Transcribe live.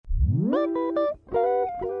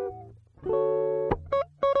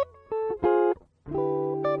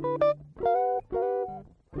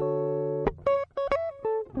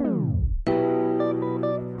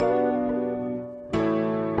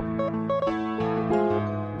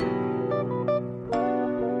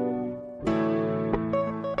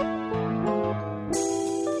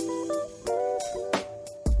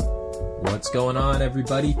What's going on,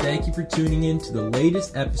 everybody? Thank you for tuning in to the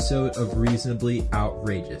latest episode of Reasonably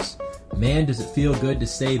Outrageous. Man, does it feel good to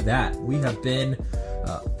say that. We have been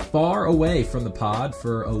far away from the pod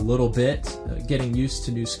for a little bit, getting used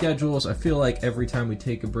to new schedules. I feel like every time we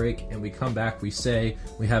take a break and we come back, we say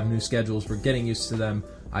we have new schedules. We're getting used to them.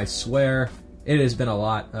 I swear, it has been a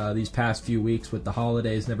lot these past few weeks with the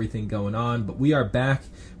holidays and everything going on, but we are back.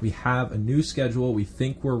 We have a new schedule. We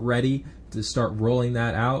think we're ready to start rolling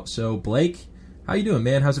that out. So, Blake, how you doing,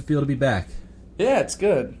 man? How's it feel to be back? Yeah, it's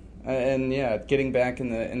good. And yeah, getting back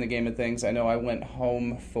in the game of things. I know I went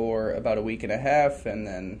home for about a week and a half, and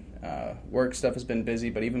then work stuff has been busy.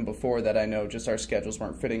 But even before that, I know just our schedules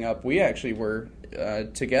weren't fitting up. We actually were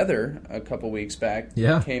together a couple weeks back.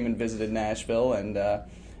 Yeah. Came and visited Nashville, and I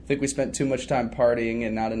think we spent too much time partying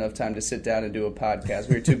and not enough time to sit down and do a podcast.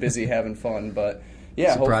 We were too busy having fun, but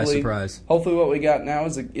yeah, surprise. Hopefully what we got now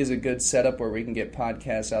is a good setup where we can get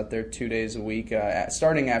podcasts out there 2 days a week,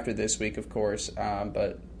 starting after this week, of course.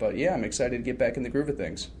 But yeah, I'm excited to get back in the groove of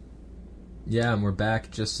things. Yeah, and we're back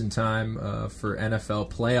just in time for NFL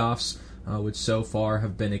playoffs, which so far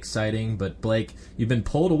have been exciting. But Blake, you've been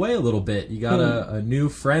pulled away a little bit. You got a new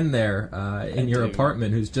friend there in your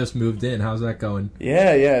apartment who's just moved in. How's that going?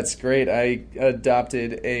 Yeah, it's great. I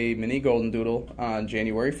adopted a mini golden doodle on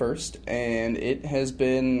January 1st, and it has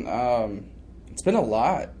been it's been a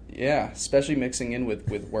lot. Yeah, especially mixing in with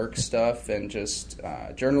work stuff and just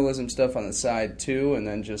journalism stuff on the side too, and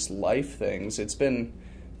then just life things. It's been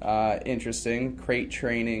interesting. Crate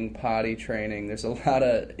training, potty training. There's a lot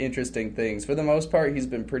of interesting things. For the most part, he's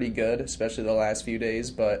been pretty good, especially the last few days,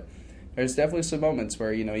 but there's definitely some moments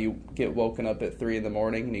where, you get woken up at 3 in the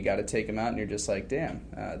morning and you got to take him out and you're just like, damn,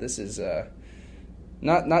 this is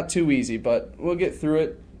not too easy, but we'll get through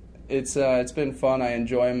it. It's been fun. I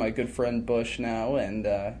enjoy my good friend Bush now,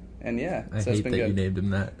 and yeah, I so hate it's been that good. You named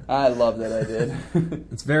him that. I love that I did.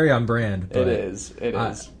 It's very on brand. But It is.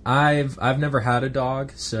 I've never had a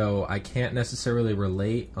dog, so I can't necessarily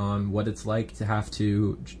relate on what it's like to have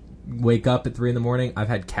to wake up at 3 in the morning. I've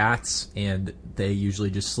had cats, and they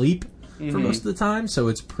usually just sleep for most of the time, so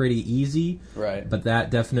it's pretty easy. Right. But that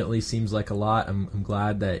definitely seems like a lot. I'm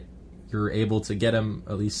glad that you're able to get him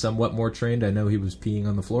at least somewhat more trained. I know he was peeing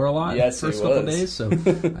on the floor a lot yes, the first couple of days, so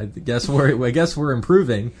I guess we're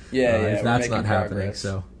improving. Yeah, if that's not happening.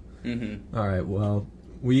 So, all right, well,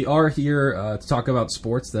 we are here to talk about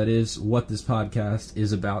sports. That is what this podcast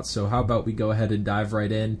is about. So how about we go ahead and dive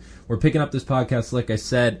right in? We're picking up this podcast, like I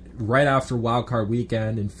said, right after Wild Card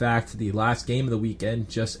Weekend. In fact, the last game of the weekend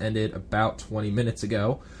just ended about 20 minutes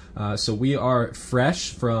ago. So we are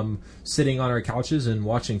fresh from sitting on our couches and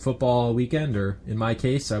watching football all weekend, or in my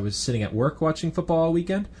case, I was sitting at work watching football all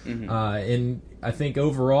weekend. And I think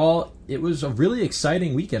overall, it was a really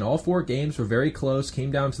exciting weekend. All 4 games were very close,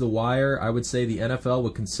 came down to the wire. I would say the NFL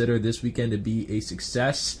would consider this weekend to be a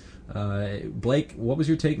success. Blake, what was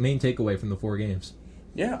your main takeaway from the 4 games?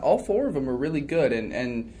 Yeah, all 4 of them were really good,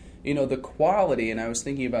 and the quality. And I was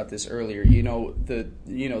thinking about this earlier.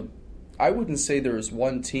 I wouldn't say there was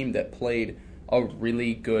one team that played a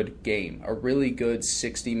really good game, a really good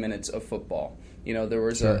 60 minutes of football. There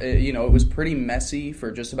was it was pretty messy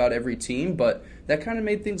for just about every team, but that kind of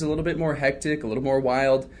made things a little bit more hectic, a little more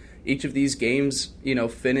wild. Each of these games,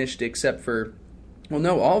 finished except for,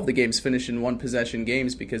 all of the games finished in 1-possession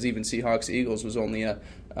games, because even Seahawks-Eagles was only an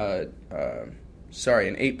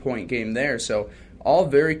 8-point game there. So all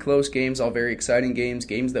very close games, all very exciting games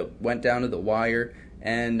that went down to the wire.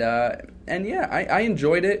 And yeah, I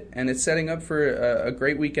enjoyed it, and it's setting up for a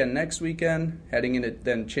great weekend next weekend, heading into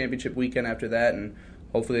then championship weekend after that, and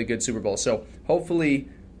hopefully a good Super Bowl. So hopefully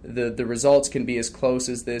the results can be as close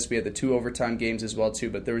as this. We had the 2 overtime games as well too,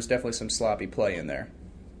 but there was definitely some sloppy play in there.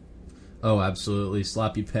 Oh, absolutely.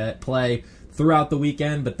 Sloppy play throughout the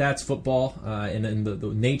weekend, but that's football, and in the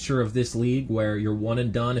nature of this league where you're one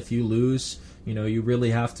and done if you lose. You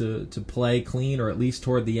really have to play clean, or at least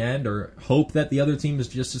toward the end, or hope that the other team is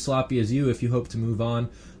just as sloppy as you if you hope to move on,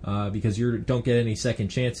 because you don't get any second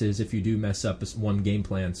chances if you do mess up one game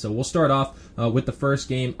plan. So we'll start off with the first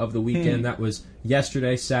game of the weekend. That was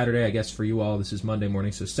yesterday, Saturday, I guess for you all. This is Monday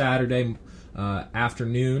morning. So Saturday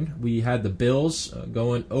afternoon, we had the Bills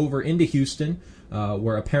going over into Houston,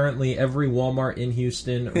 where apparently every Walmart in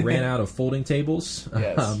Houston ran out of folding tables.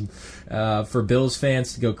 Yes. For Bills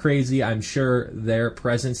fans to go crazy. I'm sure their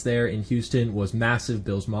presence there in Houston was massive.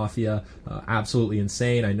 Bills Mafia, absolutely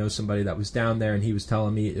insane. I know somebody that was down there, and he was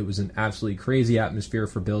telling me it was an absolutely crazy atmosphere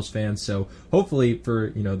for Bills fans. So hopefully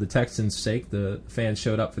for the Texans' sake, the fans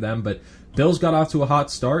showed up for them. But Bills got off to a hot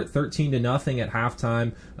start, 13-0 at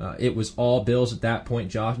halftime. It was all Bills at that point.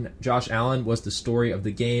 Josh Allen was the story of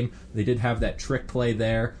the game. They did have that trick play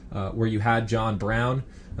there where you had John Brown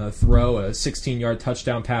throw a 16-yard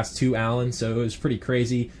touchdown pass to Allen, so it was pretty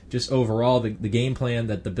crazy just overall the game plan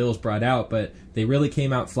that the Bills brought out, but they really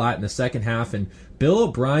came out flat in the second half, and Bill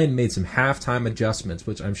O'Brien made some halftime adjustments,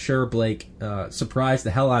 which I'm sure, Blake, surprised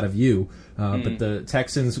the hell out of you, but the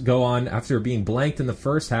Texans go on, after being blanked in the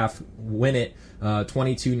first half, win it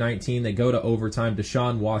 22-19. They go to overtime.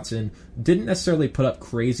 Deshaun Watson didn't necessarily put up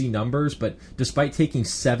crazy numbers, but despite taking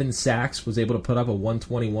 7 sacks, was able to put up a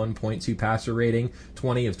 121.2 passer rating,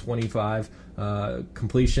 20 of 25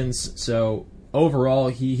 completions. So overall,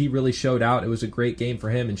 he really showed out. It was a great game for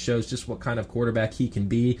him and shows just what kind of quarterback he can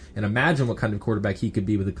be, and imagine what kind of quarterback he could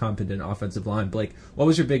be with a competent offensive line. Blake, what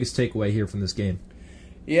was your biggest takeaway here from this game?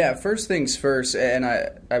 Yeah, first things first, and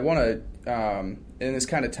I want to, and this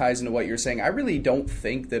kind of ties into what you're saying, I really don't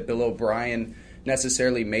think that Bill O'Brien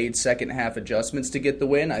necessarily made second-half adjustments to get the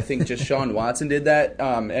win. I think just Deshaun Watson did that,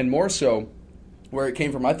 and more so where it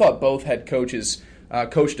came from. I thought both head coaches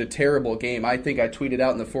coached a terrible game. I think I tweeted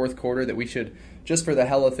out in the fourth quarter that we should, just for the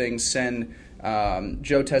hell of things, send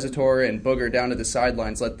Joe Tessitore and Booger down to the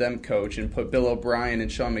sidelines, let them coach, and put Bill O'Brien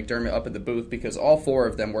and Sean McDermott up at the booth, because all 4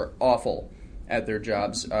 of them were awful at their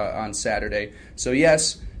jobs on Saturday. So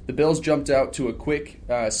yes, the Bills jumped out to a quick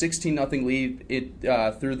 16-0 lead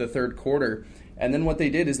through the third quarter, and then what they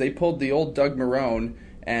did is they pulled the old Doug Marrone,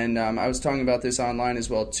 and I was talking about this online as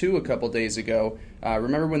well too a couple days ago.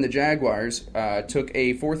 Remember when the Jaguars took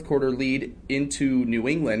a fourth quarter lead into New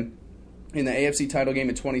England in the AFC title game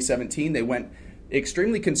in 2017? They went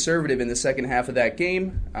extremely conservative in the second half of that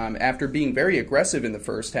game after being very aggressive in the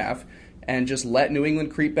first half, and just let New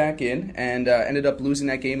England creep back in, and ended up losing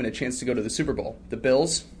that game and a chance to go to the Super Bowl. The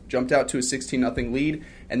Bills jumped out to a 16-0 lead,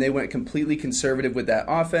 and they went completely conservative with that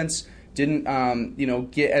offense. Didn't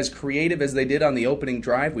get as creative as they did on the opening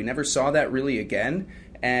drive. We never saw that really again,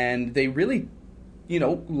 and they really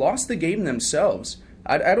lost the game themselves.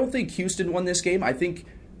 I don't think Houston won this game. I think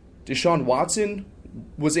Deshaun Watson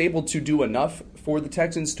was able to do enough for the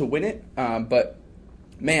Texans to win it, but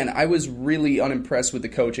man, I was really unimpressed with the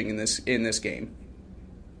coaching in this game.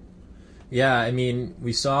 Yeah, I mean,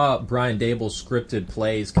 we saw Brian Daboll's scripted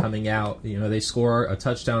plays coming out. They score a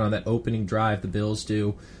touchdown on that opening drive, the Bills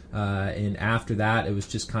do, and after that, it was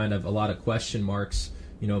just kind of a lot of question marks,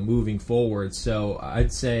 moving forward. So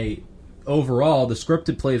I'd say overall, the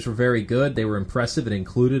scripted plays were very good. They were impressive. It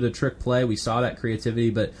included a trick play. We saw that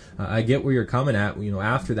creativity, but I get where you're coming at.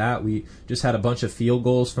 After that, we just had a bunch of field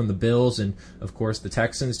goals from the Bills, and of course, the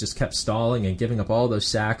Texans just kept stalling and giving up all those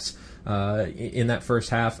sacks in that first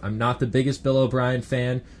half. I'm not the biggest Bill O'Brien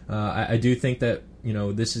fan. I do think that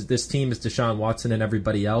this team is Deshaun Watson and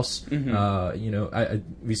everybody else.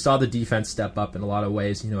 Mm-hmm. We saw the defense step up in a lot of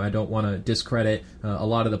ways. I don't want to discredit a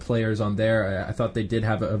lot of the players on there. I thought they did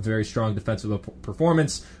have a very strong defensive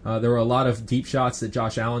performance. There were a lot of deep shots that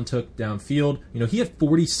Josh Allen took downfield. He had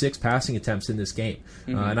 46 passing attempts in this game.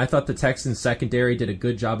 Mm-hmm. And I thought the Texans secondary did a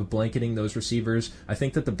good job of blanketing those receivers. I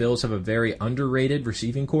think that the Bills have a very underrated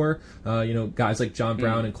receiving core. Guys like John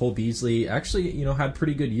Brown and Cole Beasley actually, had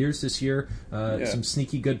pretty good years this year. Some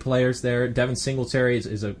sneaky good players there. Devin Singletary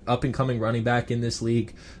is an up-and-coming running back in this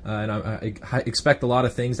league, and I expect a lot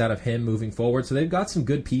of things out of him moving forward. So they've got some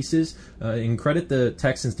good pieces, and credit the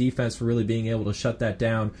Texans defense for really being able to shut that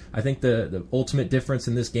down. I think the ultimate difference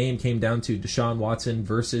in this game came down to Deshaun Watson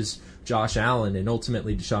versus Josh Allen, and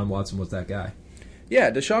ultimately Deshaun Watson was that guy. Yeah,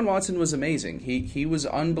 Deshaun Watson was amazing. He was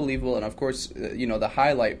unbelievable, and of course, the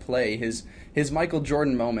highlight play, his Michael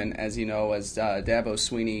Jordan moment, as Dabo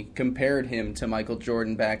Swinney compared him to Michael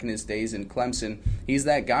Jordan back in his days in Clemson. He's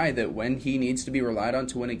that guy that when he needs to be relied on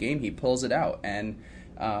to win a game, he pulls it out. And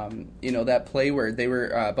that play where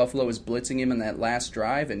Buffalo was blitzing him in that last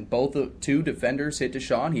drive, and two defenders hit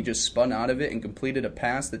Deshaun. He just spun out of it and completed a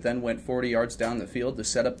pass that then went 40 yards down the field to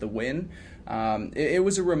set up the win. It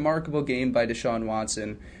was a remarkable game by Deshaun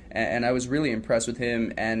Watson, and I was really impressed with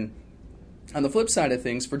him. And on the flip side of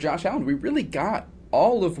things, for Josh Allen, we really got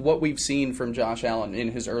all of what we've seen from Josh Allen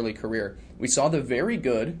in his early career. We saw the very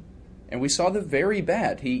good, and we saw the very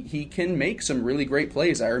bad. He can make some really great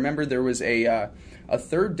plays. I remember there was a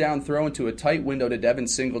third down throw into a tight window to Devin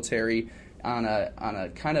Singletary on a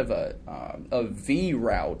kind of a V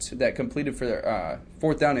route that completed for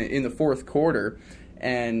fourth down in the fourth quarter,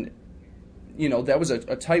 and that was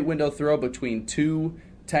a tight window throw between two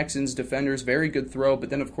Texans defenders, very good throw. But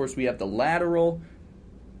then of course we have the lateral,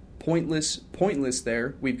 pointless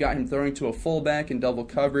there. We've got him throwing to a fullback in double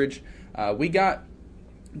coverage. We got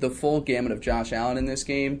the full gamut of Josh Allen in this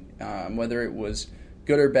game, whether it was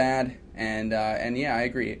good or bad. And yeah, I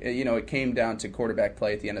agree. It came down to quarterback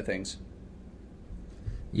play at the end of things.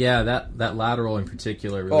 Yeah, that lateral in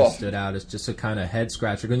particular really stood out as just a kind of head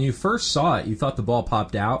scratcher. When you first saw it, you thought the ball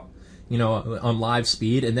popped out, on live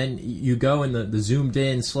speed, and then you go in the zoomed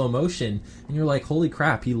in slow motion, and you're like, holy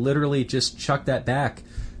crap, he literally just chucked that back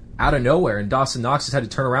out of nowhere, and Dawson Knox just had to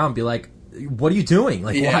turn around and be like, what are you doing?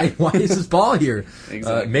 Like, why is this ball here?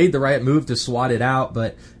 Exactly. Made the right move to swat it out,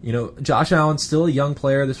 but, Josh Allen's still a young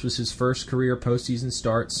player. This was his first career postseason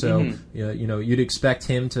start, so, you'd expect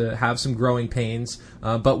him to have some growing pains.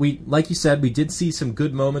 But like you said, we did see some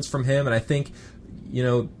good moments from him, and I think,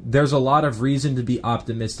 there's a lot of reason to be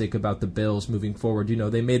optimistic about the Bills moving forward.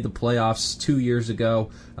 They made the playoffs 2 years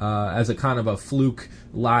ago as a kind of a fluke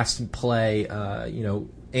last play,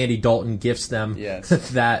 Andy Dalton gifts them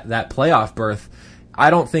that playoff berth. I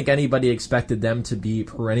don't think anybody expected them to be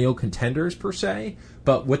perennial contenders per se,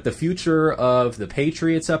 but with the future of the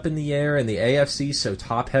Patriots up in the air and the AFC so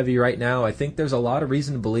top heavy right now, I think there's a lot of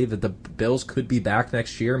reason to believe that the Bills could be back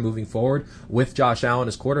next year moving forward with Josh Allen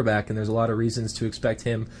as quarterback, and there's a lot of reasons to expect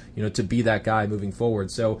him, to be that guy moving forward.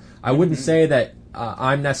 So I wouldn't say that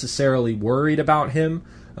I'm necessarily worried about him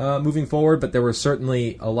moving forward, but there were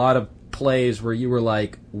certainly a lot of plays where you were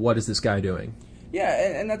like, what is this guy doing?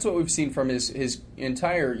 Yeah, and that's what we've seen from his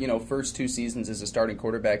entire, first 2 seasons as a starting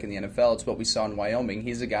quarterback in the NFL. It's what we saw in Wyoming.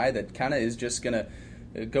 He's a guy that kind of is just going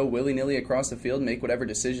to go willy-nilly across the field, make whatever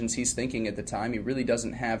decisions he's thinking at the time. He really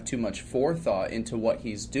doesn't have too much forethought into what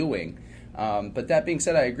he's doing. But that being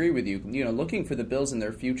said, I agree with you. Looking for the Bills in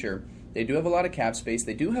their future, they do have a lot of cap space.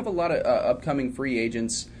 They do have a lot of upcoming free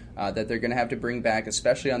agents that they're going to have to bring back,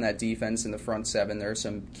 especially on that defense in the front 7. There are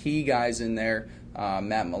some key guys in there,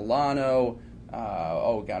 Matt Milano.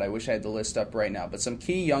 I wish I had the list up right now. But some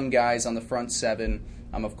key young guys on the front 7.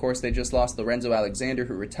 Of course, they just lost Lorenzo Alexander,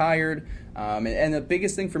 who retired. And the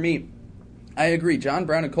biggest thing for me, I agree, John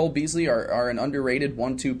Brown and Cole Beasley are an underrated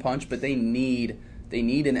 1-2 punch, but they need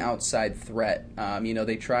an outside threat.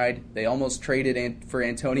 They almost traded for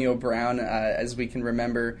Antonio Brown, as we can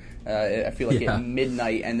remember. I feel like at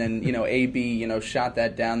midnight, and then AB shot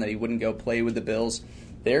that down that he wouldn't go play with the Bills.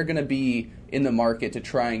 They're going to be in the market to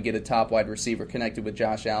try and get a top wide receiver connected with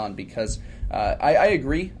Josh Allen because I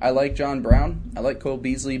agree. I like John Brown. I like Cole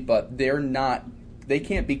Beasley, but they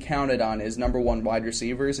can't be counted on as number 1 wide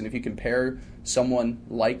receivers. And if you compare someone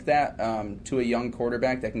like that to a young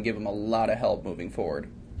quarterback, that can give them a lot of help moving forward.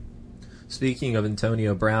 Speaking of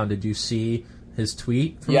Antonio Brown, did you see his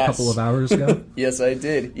tweet from a couple of hours ago? Yes, I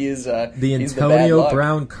did. He's the Antonio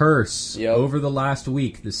Brown curse. Over the last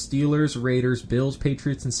week, the Steelers, Raiders, Bills,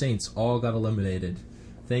 Patriots, and Saints all got eliminated.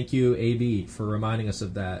 Thank you, AB, for reminding us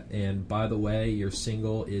of that. And by the way, your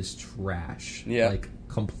single is trash. Yeah. Like,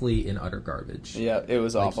 complete and utter garbage. Yeah, it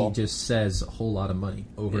was awful. He just says a whole lot of money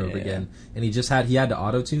over and over again. And he had to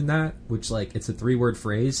auto-tune that, which, it's a 3-word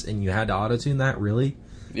phrase, and you had to auto-tune that? Really?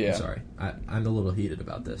 Yeah. I'm sorry. I'm a little heated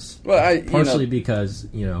about this. Well, partially because,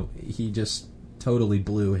 he just totally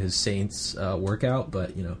blew his Saints workout,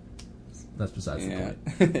 but, that's besides the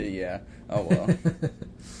point. Yeah. Oh, well.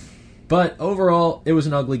 But overall, it was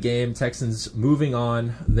an ugly game. Texans moving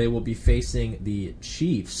on. They will be facing the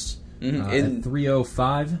Chiefs at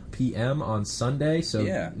 3:05 p.m. on Sunday.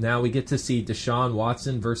 So now we get to see Deshaun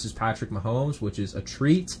Watson versus Patrick Mahomes, which is a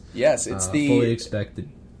treat. Yes, it's fully expected.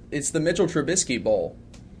 It's the Mitchell Trubisky Bowl.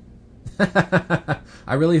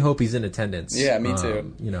 I really hope he's in attendance. Yeah, me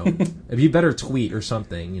too. If you better tweet or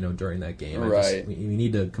something, during that game. Right. We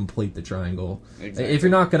need to complete the triangle. Exactly. If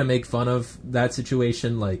you're not going to make fun of that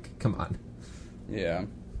situation, come on. Yeah.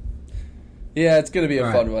 Yeah, it's going to be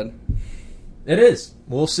a fun one. It is.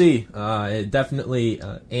 We'll see. It definitely,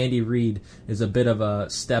 Andy Reid is a bit of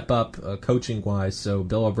a step up coaching-wise, so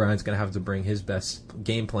Bill O'Brien's going to have to bring his best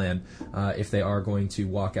game plan if they are going to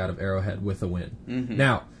walk out of Arrowhead with a win. Mm-hmm.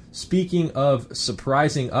 Now, speaking of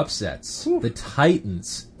surprising upsets, the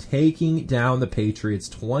Titans taking down the Patriots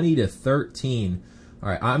 20-13. All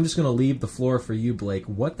right, I'm just going to leave the floor for you, Blake.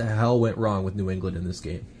 What the hell went wrong with New England in this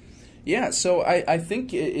game? Yeah, so I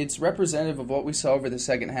think it's representative of what we saw over the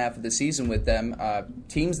second half of the season with them.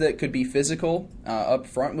 Teams that could be physical up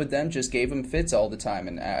front with them just gave them fits all the time.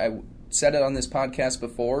 And I said it on this podcast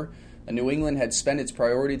before. New England had spent its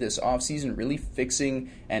priority this offseason really fixing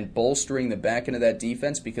and bolstering the back end of that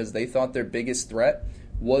defense because they thought their biggest threat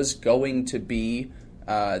was going to be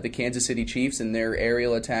the Kansas City Chiefs and their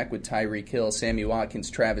aerial attack with Tyreek Hill, Sammy Watkins,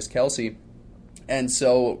 Travis Kelce. And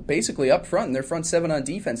so basically up front, in their front seven on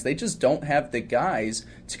defense, they just don't have the guys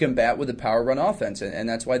to combat with the power run offense. And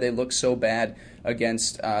that's why they look so bad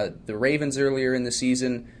against the Ravens earlier in the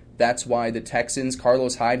season. That's why the Texans,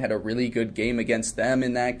 Carlos Hyde had a really good game against them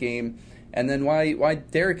in that game. And then why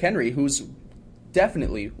Derrick Henry, who's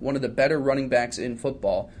definitely one of the better running backs in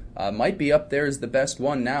football, might be up there as the best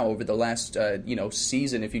one now over the last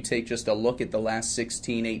season if you take just a look at the last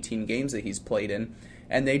 16, 18 games that he's played in.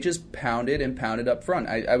 And they just pounded and pounded up front.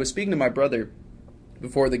 I was speaking to my brother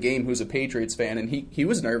before the game who's a Patriots fan, and he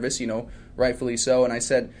was nervous, rightfully so. And I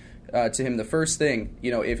said to him, the first thing,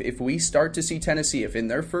 if we start to see Tennessee, if in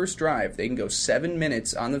their first drive they can go 7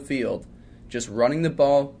 minutes on the field just running the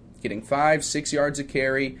ball, getting 5-6 yards a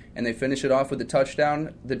carry, and they finish it off with a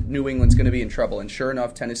touchdown, the New England's going to be in trouble. And sure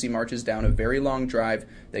enough, Tennessee marches down a very long drive.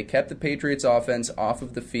 They kept the Patriots offense off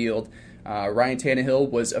of the field. Ryan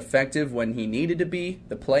Tannehill was effective when he needed to be.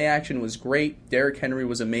 The play action was great. Derrick Henry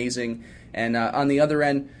was amazing. And on the other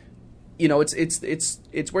end,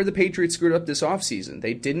 it's where the Patriots screwed up this offseason.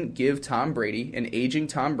 They didn't give Tom Brady, an aging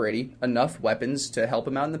Tom Brady, enough weapons to help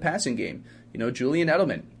him out in the passing game. Julian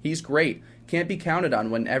Edelman, he's great. Can't be counted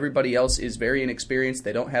on when everybody else is very inexperienced.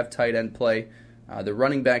 They don't have tight end play. The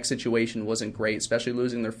running back situation wasn't great, especially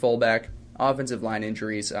losing their fullback. Offensive line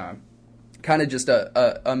injuries. Kind of just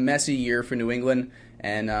a messy year for New England,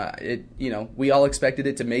 and we all expected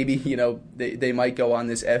it to maybe they might go on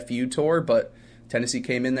this FU tour, but Tennessee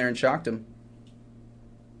came in there and shocked them.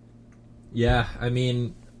 Yeah, I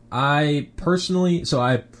mean, I personally,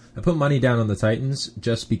 I put money down on the Titans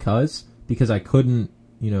just because I couldn't,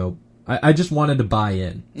 I just wanted to buy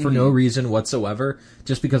in for no reason whatsoever,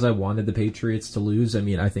 just because I wanted the Patriots to lose. I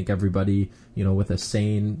mean, I think everybody, with a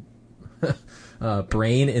sane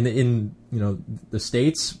brain in the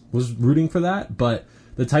States was rooting for that, but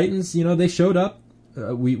the Titans, they showed up.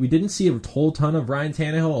 We didn't see a whole ton of Ryan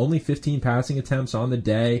Tannehill, only 15 passing attempts on the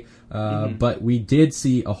day, but we did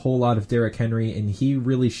see a whole lot of Derrick Henry, and he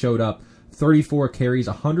really showed up. 34 carries,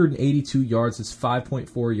 182 yards. It's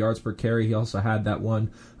 5.4 yards per carry. He also had that one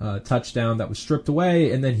touchdown that was stripped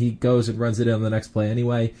away, and then he goes and runs it in on the next play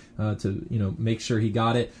anyway to make sure he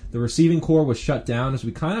got it. The receiving core was shut down as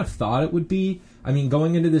we kind of thought it would be. I mean,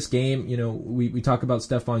 going into this game, we talk about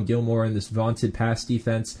Stephon Gilmore and this vaunted pass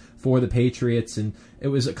defense for the Patriots, and it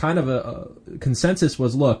was a kind of a consensus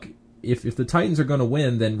was, look, if the Titans are going to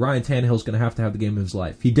win, then Ryan Tannehill's going to have the game of his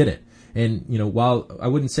life. He didn't. And, while I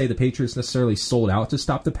wouldn't say the Patriots necessarily sold out to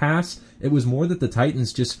stop the pass, it was more that the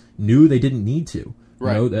Titans just knew they didn't need to.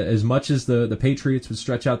 Right. As much as the Patriots would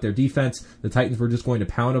stretch out their defense, the Titans were just going to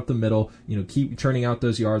pound up the middle, keep churning out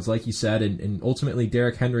those yards, like you said, and ultimately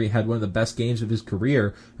Derrick Henry had one of the best games of his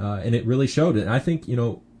career, and it really showed. And I think,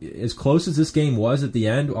 as close as this game was at the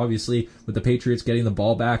end, obviously with the Patriots getting the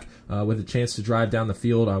ball back with a chance to drive down the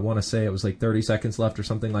field, I want to say it was like 30 seconds left or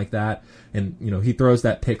something like that, and he throws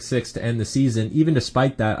that pick six to end the season. Even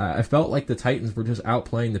despite that, I felt like the Titans were just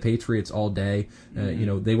outplaying the Patriots all day.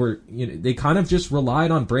 They kind of just relied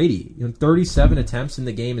on Brady. 37 attempts in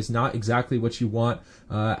the game is not exactly what you want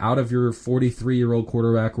out of your 43-year-old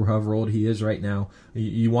quarterback, or however old he is right now.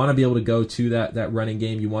 You want to be able to go to that running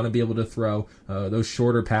game. You want to be able to throw those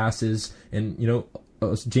shorter passes. And,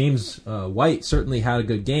 James White certainly had a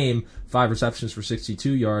good game, 5 receptions for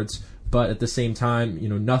 62 yards. But at the same time,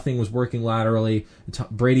 nothing was working laterally.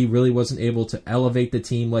 Brady really wasn't able to elevate the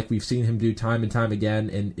team like we've seen him do time and time again.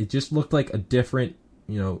 And it just looked like a different,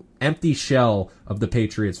 empty shell of the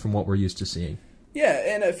Patriots from what we're used to seeing. Yeah,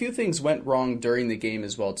 and a few things went wrong during the game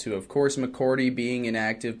as well, too. Of course, McCourty being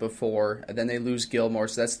inactive before, and then they lose Gilmore,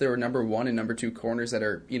 so that's their number 1 and number 2 corners that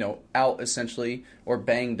are, out essentially, or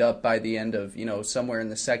banged up by the end of, somewhere in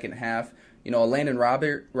the second half. Landon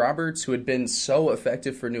Roberts, who had been so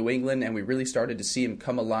effective for New England, and we really started to see him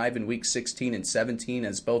come alive in week 16 and 17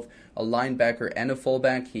 as both a linebacker and a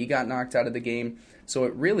fullback. He got knocked out of the game. So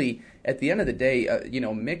it really, at the end of the day,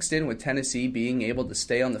 mixed in with Tennessee being able to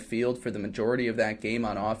stay on the field for the majority of that game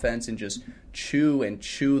on offense and just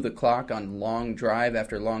chew the clock on long drive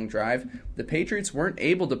after long drive, the Patriots weren't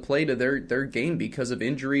able to play to their game because of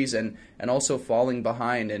injuries and also falling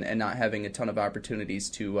behind and not having a ton of opportunities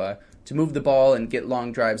to move the ball and get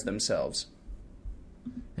long drives themselves.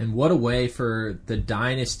 And what a way for the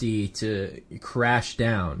dynasty to crash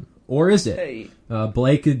down. Or is it? Hey.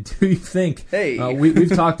 Blake, do you think? Hey.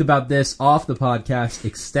 We've talked about this off the podcast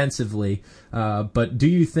extensively, but do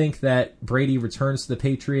you think that Brady returns to the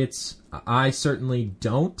Patriots? I certainly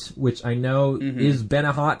don't, which I know has been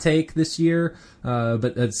a hot take this year,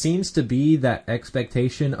 but it seems to be that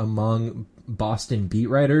expectation among Boston beat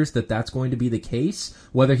writers that that's going to be the case.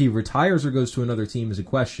 Whether he retires or goes to another team is a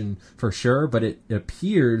question for sure, but it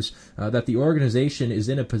appears that the organization is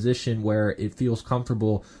in a position where it feels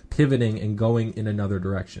comfortable pivoting and going in another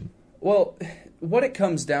direction. Well, what it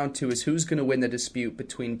comes down to is who's going to win the dispute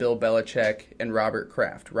between Bill Belichick and Robert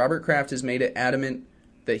Kraft. Robert Kraft has made it adamant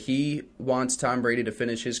that he wants Tom Brady to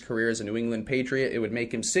finish his career as a New England Patriot. It would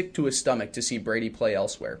make him sick to his stomach to see Brady play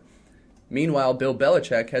elsewhere. Meanwhile, Bill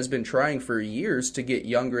Belichick has been trying for years to get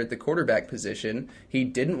younger at the quarterback position. He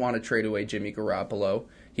didn't want to trade away Jimmy Garoppolo.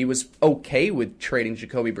 He was okay with trading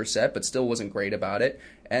Jacoby Brissett, but still wasn't great about it.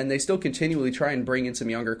 And they still continually try and bring in some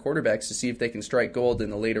younger quarterbacks to see if they can strike gold in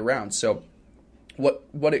the later rounds. So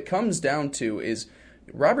what it comes down to is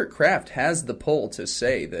Robert Kraft has the pull to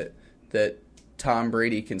say that Tom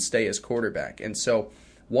Brady can stay as quarterback. And so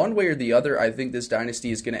one way or the other, I think this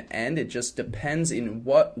dynasty is going to end. It just depends in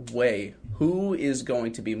what way. Who is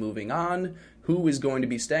going to be moving on? Who is going to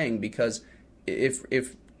be staying? Because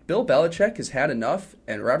if Bill Belichick has had enough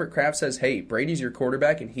and Robert Kraft says, hey, Brady's your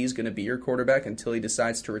quarterback and he's going to be your quarterback until he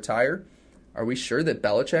decides to retire, are we sure that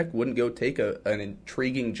Belichick wouldn't go take an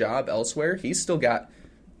intriguing job elsewhere? He's still got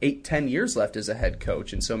 8-10 years left as a head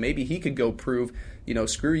coach, and so maybe he could go prove,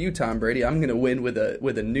 screw you, Tom Brady, I'm going to win with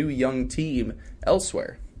a new young team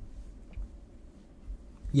elsewhere.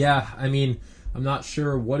 Yeah, I mean, I'm not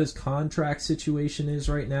sure what his contract situation is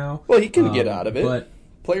right now. Well, he can get out of it. But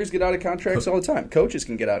players get out of contracts all the time. Coaches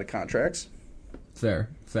can get out of contracts. Fair.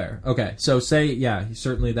 Okay, so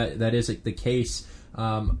certainly that is the case.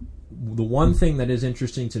 The one thing that is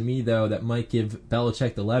interesting to me, though, that might give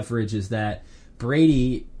Belichick the leverage is that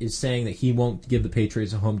Brady is saying that he won't give the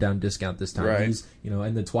Patriots a hometown discount this time. Right. He's,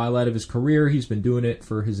 in the twilight of his career, he's been doing it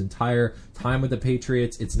for his entire time with the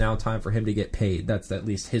Patriots. It's now time for him to get paid. That's at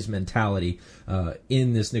least his mentality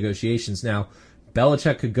in this negotiations. Now,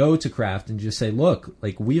 Belichick could go to Kraft and just say, look,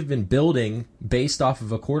 we've been building based off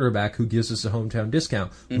of a quarterback who gives us a hometown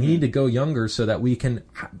discount. Mm-hmm. We need to go younger so that we can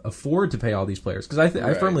afford to pay all these players. Because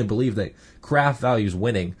I firmly believe that Kraft values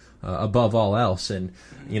winning above all else. And,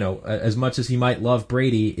 as much as he might love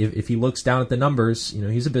Brady, if he looks down at the numbers,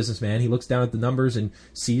 he's a businessman. He looks down at the numbers and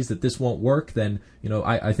sees that this won't work, then,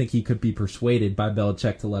 I think he could be persuaded by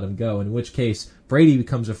Belichick to let him go, in which case Brady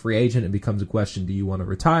becomes a free agent and becomes a question, do you want to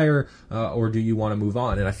retire or do you want to move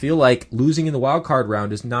on? And I feel like losing in the wild card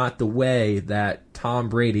round is not the way that Tom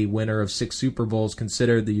Brady, winner of 6 Super Bowls,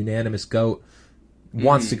 considered the unanimous GOAT,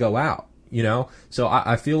 wants to go out. So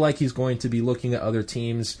I feel like he's going to be looking at other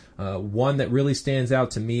teams. One that really stands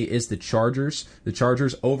out to me is the Chargers. The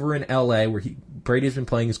Chargers over in L.A., where Brady's been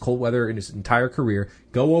playing his cold weather in his entire career.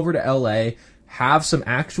 Go over to L.A., have some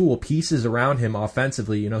actual pieces around him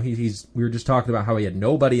offensively. We were just talking about how he had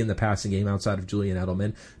nobody in the passing game outside of Julian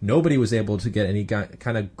Edelman. Nobody was able to get any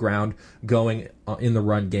kind of ground going in the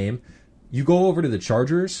run game. You go over to the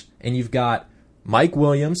Chargers, and you've got Mike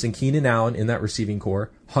Williams and Keenan Allen in that receiving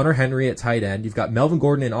core, Hunter Henry at tight end. You've got Melvin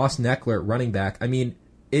Gordon and Austin Eckler at running back. I mean,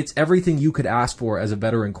 it's everything you could ask for as a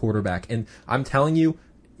veteran quarterback. And I'm telling you,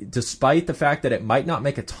 despite the fact that it might not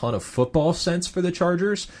make a ton of football sense for the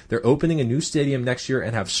Chargers, they're opening a new stadium next year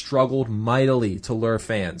and have struggled mightily to lure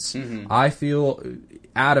fans. Mm-hmm. I feel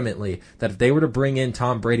adamantly that if they were to bring in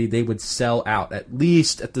Tom Brady, they would sell out, at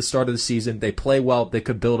least at the start of the season. They play well, they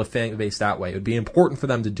could build a fan base that way. It would be important for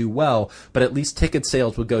them to do well, but at least ticket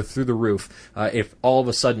sales would go through the roof if all of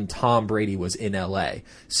a sudden Tom Brady was in LA.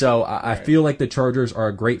 So I feel like the Chargers are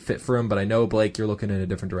a great fit for him, but I know, Blake, you're looking in a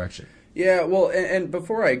different direction. Yeah, well, and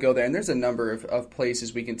before I go there, and there's a number of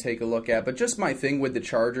places we can take a look at, but just my thing with the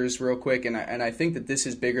Chargers real quick, and I think that this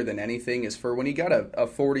is bigger than anything, is for when you got a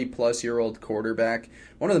 40-plus-year-old quarterback,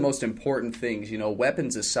 one of the most important things,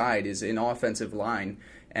 weapons aside, is in offensive line.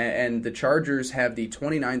 And the Chargers have the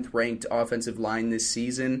 29th ranked offensive line this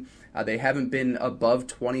season. They haven't been above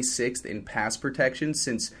 26th in pass protection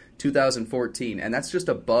since 2014, and that's just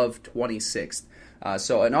above 26th.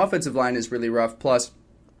 So an offensive line is really rough, plus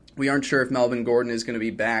we aren't sure if Melvin Gordon is going to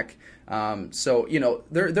be back. So,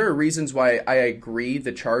 there are reasons why I agree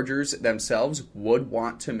the Chargers themselves would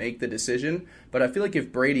want to make the decision. But I feel like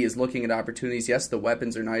if Brady is looking at opportunities, yes, the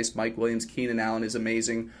weapons are nice. Mike Williams, Keenan Allen is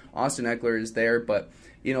amazing. Austin Eckler is there. But,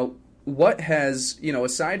 what has,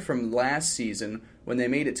 aside from last season when they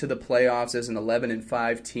made it to the playoffs as an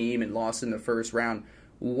 11-5 team and lost in the first round,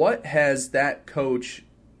 what has that coach,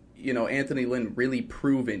 Anthony Lynn, really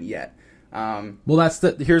proven yet? Well,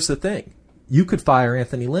 here's the thing. You could fire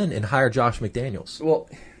Anthony Lynn and hire Josh McDaniels. Well,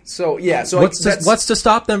 so what's to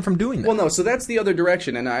stop them from doing that? Well, no, so that's the other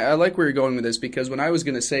direction, and I like where you're going with this, because when I was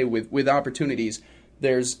going to say with opportunities,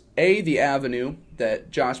 there's the avenue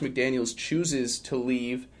that Josh McDaniels chooses to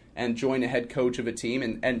leave and join a head coach of a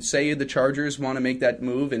team, and say the Chargers want to make that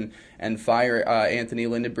move and fire Anthony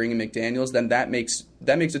Lynn to bring in McDaniels, then that makes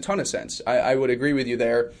a ton of sense. I would agree with you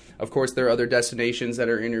there. Of course, there are other destinations that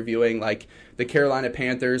are interviewing, like the Carolina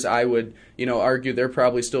Panthers. I would argue they're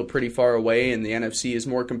probably still pretty far away, and the NFC is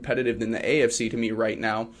more competitive than the AFC to me right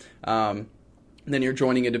now. Then you're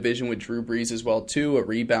joining a division with Drew Brees as well, too, a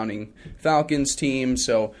rebounding Falcons team.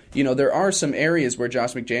 So, there are some areas where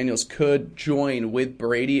Josh McDaniels could join with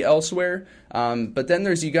Brady elsewhere. But then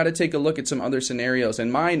you got to take a look at some other scenarios.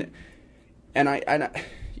 And mine,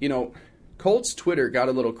 Colts Twitter got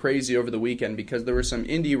a little crazy over the weekend because there were some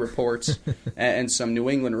Indy reports and some New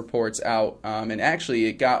England reports out. And actually,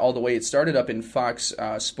 it started up in Fox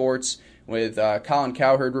Sports with Colin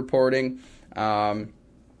Cowherd reporting.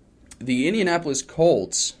 The Indianapolis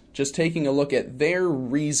Colts, just taking a look at their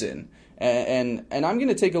reason, and I'm going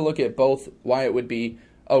to take a look at both why it would be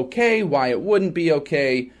okay, why it wouldn't be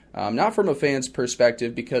okay, not from a fan's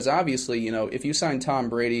perspective, because obviously, if you sign Tom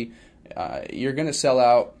Brady, you're going to sell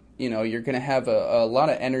out, you're going to have a lot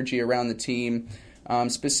of energy around the team.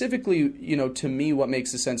 Specifically, to me, what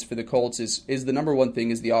makes the sense for the Colts is the number one thing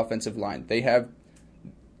is the offensive line. They have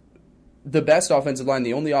the best offensive line,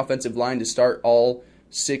 the only offensive line to start all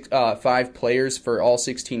 5 players for all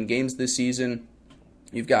 16 games this season.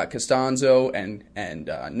 You've got Costanzo and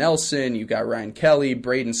Nelson. You've got Ryan Kelly,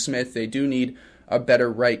 Braden Smith. They do need a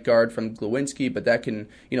better right guard from Glowinski, but that can,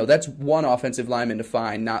 that's one offensive lineman to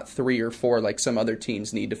find, not 3 or 4 like some other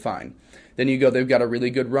teams need to find. Then they've got a really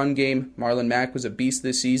good run game. Marlon Mack was a beast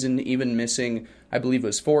this season, even missing, I believe it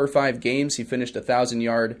was 4 or 5 games. He finished a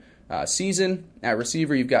 1,000-yard season. At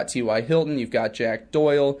receiver, you've got T.Y. Hilton, you've got Jack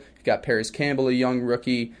Doyle, you've got Paris Campbell, a young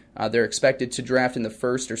rookie. They're expected to draft in the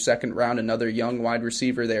first or second round another young wide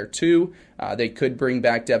receiver there too. They could bring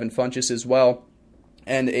back Devin Funchess as well.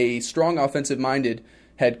 And a strong offensive-minded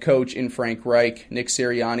head coach in Frank Reich, Nick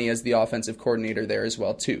Sirianni as the offensive coordinator there as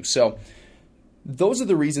well too. So those are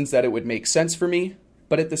the reasons that it would make sense for me.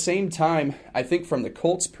 But at the same time, I think from the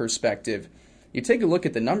Colts' perspective, you take a look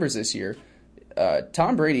at the numbers this year,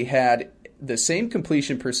 Tom Brady had the same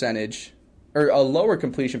completion percentage, or a lower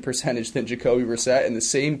completion percentage than Jacoby Brissett, and the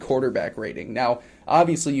same quarterback rating. Now,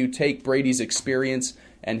 obviously, you take Brady's experience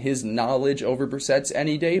and his knowledge over Brissett's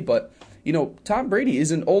any day, but, Tom Brady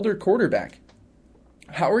is an older quarterback.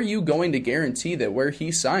 How are you going to guarantee that where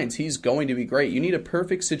he signs, he's going to be great? You need a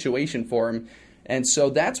perfect situation for him, and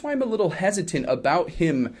so that's why I'm a little hesitant about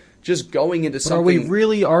him just going into something. Are we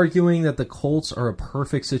really arguing that the Colts are a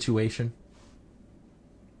perfect situation?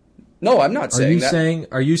 No, I'm not saying that.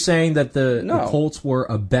 Are you saying that the Colts were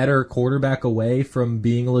a better quarterback away from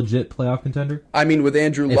being a legit playoff contender? I mean, with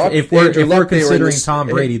Andrew Luck, if we're considering Tom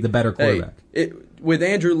Brady the better quarterback. With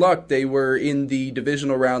Andrew Luck, they were in the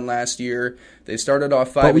divisional round last year. They started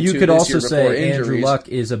off 5-2 this year. But you could also say injuries. Andrew Luck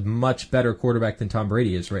is a much better quarterback than Tom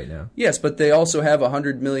Brady is right now. Yes, but they also have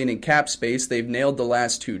 $100 million in cap space. They've nailed the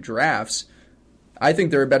last 2 drafts. I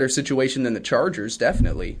think they're a better situation than the Chargers,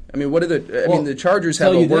 definitely. I mean, the Chargers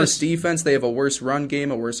have a worse defense. They have a worse run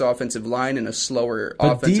game, a worse offensive line, and a slower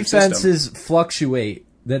offensive system. But defenses fluctuate.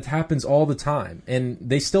 That happens all the time. And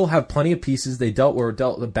they still have plenty of pieces. They dealt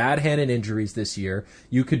with bad hand and injuries this year.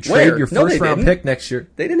 You could trade your first-round pick next year.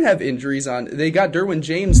 They didn't have injuries on. They got Derwin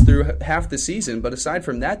James through half the season, but aside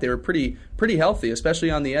from that, they were pretty healthy,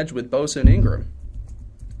 especially on the edge with Bosa and Ingram.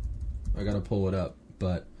 I got to pull it up,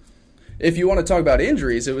 but... If you want to talk about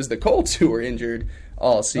injuries, it was the Colts who were injured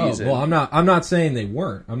all season. Oh, well, I'm not saying they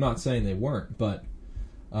weren't. But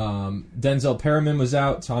Denzel Perriman was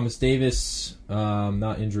out. Thomas Davis,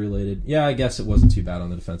 not injury related. Yeah, I guess it wasn't too bad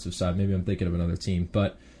on the defensive side. Maybe I'm thinking of another team,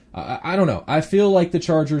 but I don't know. I feel like the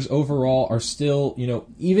Chargers overall are still,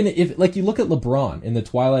 even if like you look at LeBron in the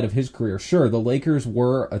twilight of his career. Sure, the Lakers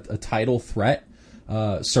were a title threat,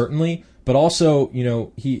 certainly. But also,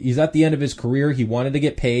 he's at the end of his career. He wanted to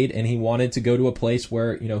get paid, and he wanted to go to a place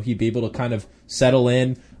where, he'd be able to kind of settle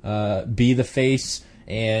in, be the face,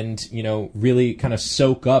 and, really kind of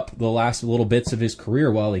soak up the last little bits of his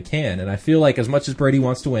career while he can. And I feel like as much as Brady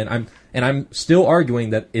wants to win, I'm still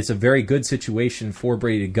arguing that it's a very good situation for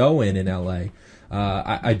Brady to go in L.A.,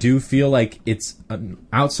 I do feel like it's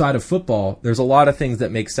outside of football. There's a lot of things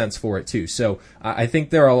that make sense for it too. So I think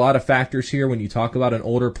there are a lot of factors here when you talk about an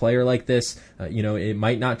older player like this. It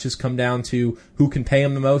might not just come down to who can pay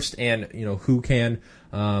him the most and who can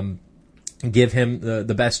give him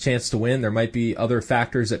the best chance to win. There might be other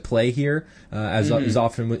factors at play here, as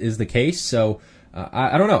often is the case. So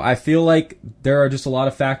I don't know. I feel like there are just a lot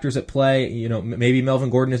of factors at play. You know, maybe Melvin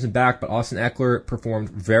Gordon isn't back, but Austin Eckler performed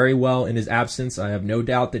very well in his absence. I have no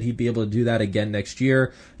doubt that he'd be able to do that again next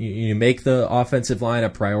year. You make the offensive line a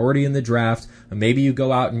priority in the draft. Maybe you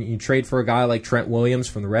go out and you trade for a guy like Trent Williams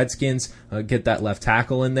from the Redskins, get that left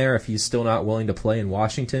tackle in there if he's still not willing to play in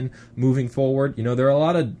Washington moving forward. You know, there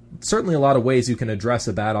are certainly a lot of ways you can address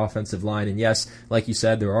a bad offensive line. And yes, like you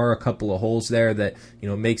said, there are a couple of holes there that, you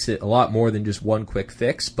know, makes it a lot more than just one quick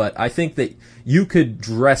fix. But I think that you could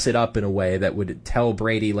dress it up in a way that would tell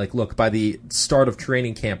Brady, like, look, by the start of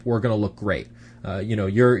training camp, we're going to look great. You know,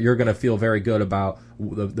 you're going to feel very good about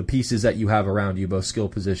the pieces that you have around you, both skill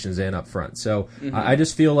positions and up front. So I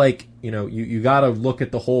just feel like, you know, you got to look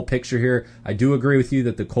at the whole picture here. I do agree with you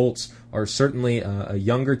that the Colts are certainly a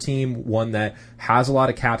younger team, one that has a lot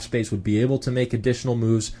of cap space, would be able to make additional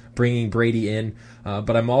moves, bringing Brady in.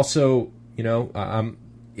 But I'm also, you know,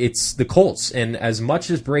 it's the Colts, and as much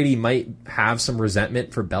as Brady might have some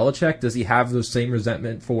resentment for Belichick, does he have the same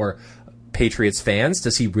resentment for Patriots fans?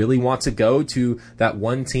 Does he really want to go to that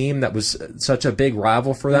one team that was such a big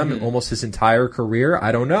rival for them in almost his entire career?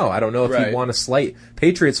 I don't know. I don't know if he'd want to slight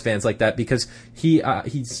Patriots fans like that, because he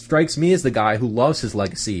strikes me as the guy who loves his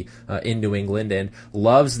legacy in New England and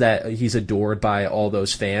loves that he's adored by all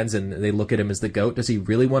those fans and they look at him as the GOAT. Does he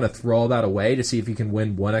really want to throw all that away to see if he can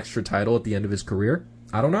win one extra title at the end of his career?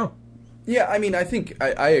 I don't know. Yeah, I mean, I think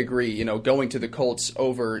I agree. You know, going to the Colts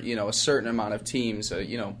over, you know, a certain amount of teams,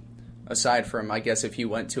 you know, aside from, I guess, if you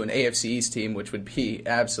went to an AFC East team, which would be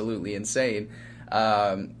absolutely insane.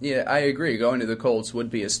 Yeah, I agree. Going to the Colts would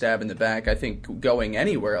be a stab in the back. I think going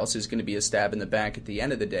anywhere else is going to be a stab in the back at the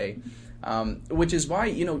end of the day, which is why,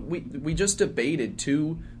 you know, we just debated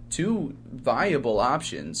two viable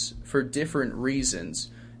options for different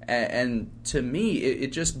reasons. And to me,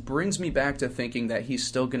 it just brings me back to thinking that he's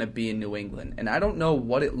still going to be in New England. And I don't know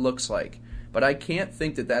what it looks like, but I can't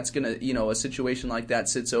think that that's going to, you know, a situation like that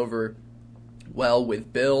sits over well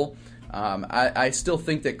with Bill. I still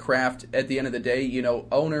think that Kraft, at the end of the day, you know,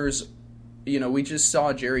 owners, you know, we just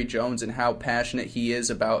saw Jerry Jones and how passionate he is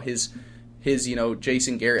about his you know,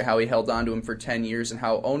 Jason Garrett, how he held on to him for 10 years, and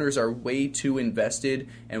how owners are way too invested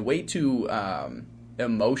and way too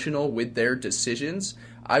emotional with their decisions.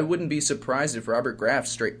 I wouldn't be surprised if Robert Kraft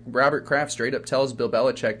straight up tells Bill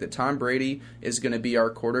Belichick that Tom Brady is going to be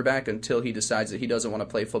our quarterback until he decides that he doesn't want to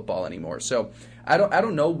play football anymore. So I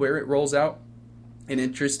don't know where it rolls out. An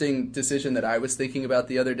interesting decision that I was thinking about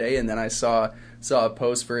the other day, and then I saw a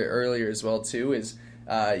post for it earlier as well too, is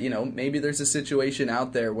you know, maybe there's a situation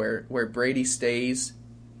out there where Brady stays.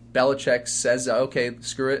 Belichick says, okay,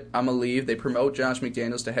 screw it, I'm going to leave. They promote Josh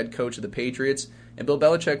McDaniels to head coach of the Patriots, and Bill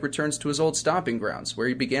Belichick returns to his old stomping grounds, where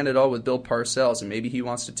he began it all with Bill Parcells, and maybe he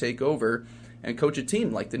wants to take over and coach a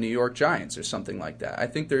team like the New York Giants or something like that. I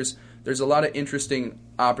think there's a lot of interesting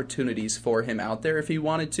opportunities for him out there if he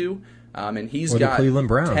wanted to, and he's got the Cleveland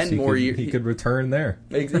Browns. 10 more years. He could return there.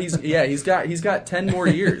 He's got 10 more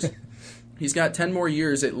years. He's got 10 more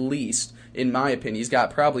years at least, in my opinion. He's got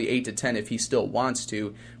probably 8 to 10 if he still wants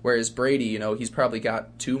to, whereas Brady, you know, he's probably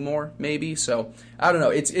got 2 more maybe. So, I don't know.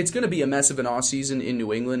 It's going to be a mess of an offseason in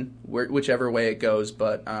New England, whichever way it goes.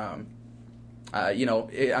 But, you know,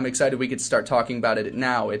 I'm excited we could start talking about it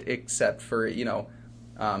now, except for, you know,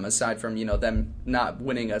 aside from, you know, them not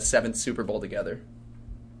winning a 7th Super Bowl together.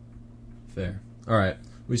 Fair. All right.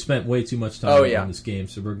 We spent way too much time on this game,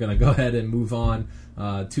 so we're going to go ahead and move on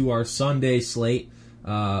to our Sunday slate,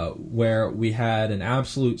 where we had an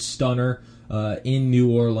absolute stunner in New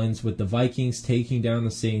Orleans with the Vikings taking down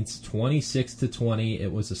the Saints 26-20.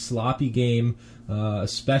 It was a sloppy game,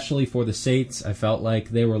 especially for the Saints. I felt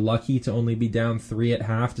like they were lucky to only be down 3 at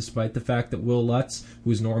half, despite the fact that Will Lutz,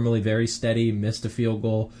 who's normally very steady, missed a field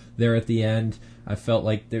goal there at the end. I felt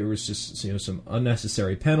like there was just, you know, some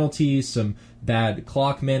unnecessary penalties, some bad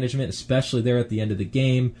clock management, especially there at the end of the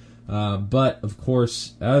game. But, of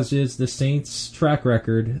course, as is the Saints' track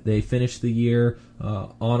record, they finished the year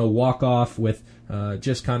on a walk-off with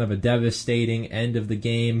just kind of a devastating end of the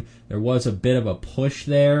game. There was a bit of a push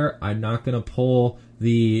there. I'm not going to pull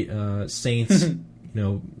the Saints, you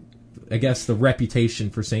know, I guess the reputation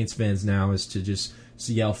for Saints fans now is to just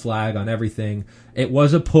yell flag on everything. It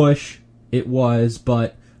was a push. It was,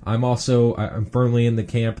 but I'm firmly in the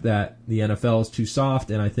camp that the NFL is too soft,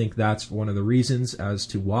 and I think that's one of the reasons as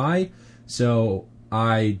to why. So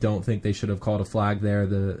I don't think they should have called a flag there.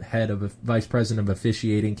 The vice president of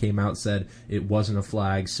officiating came out and said it wasn't a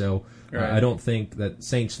flag. So I don't think that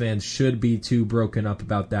Saints fans should be too broken up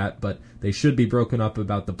about that, but they should be broken up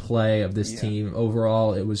about the play of this team.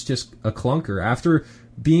 Overall, it was just a clunker. After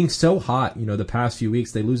being so hot, the past few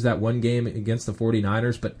weeks. They lose that one game against the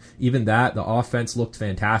 49ers, but even that, the offense looked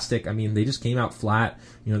fantastic. I mean, they just came out flat.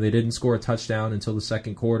 They didn't score a touchdown until the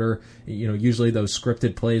second quarter. Usually those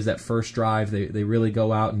scripted plays, that first drive, they really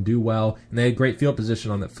go out and do well. And they had great field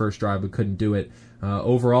position on that first drive, but couldn't do it.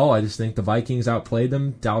 Overall, I just think the Vikings outplayed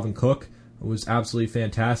them. Dalvin Cook was absolutely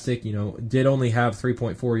fantastic. Did only have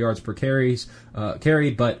 3.4 yards per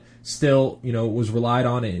carry, but still, was relied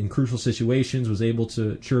on in crucial situations, was able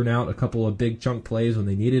to churn out a couple of big chunk plays when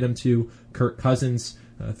they needed him to. Kirk Cousins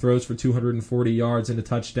throws for 240 yards and a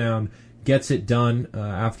touchdown, gets it done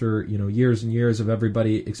after, years and years of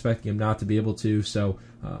everybody expecting him not to be able to. So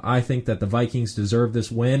I think that the Vikings deserve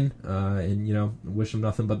this win, and, wish them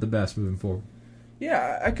nothing but the best moving forward.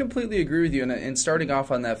 Yeah, I completely agree with you. And starting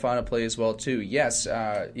off on that final play as well, too. Yes,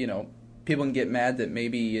 people can get mad that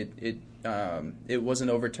maybe it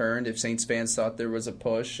wasn't overturned if Saints fans thought there was a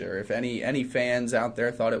push, or if any fans out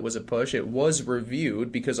there thought it was a push. It was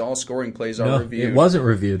reviewed because all scoring plays are reviewed. It wasn't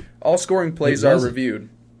reviewed. All scoring plays are reviewed.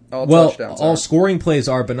 All touchdowns all scoring plays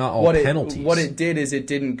are, but not all penalties. What it did is it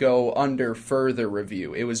didn't go under further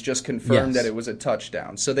review. It was just confirmed that it was a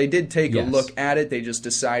touchdown. So they did take a look at it. They just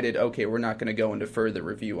decided, okay, we're not going to go into further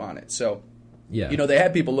review on it. So, they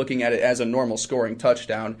had people looking at it as a normal scoring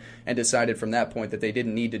touchdown and decided from that point that they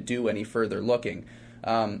didn't need to do any further looking.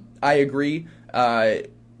 I agree.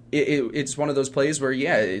 It's one of those plays where,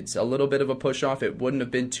 it's a little bit of a push-off. It wouldn't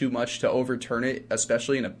have been too much to overturn it,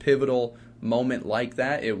 especially in a pivotal moment like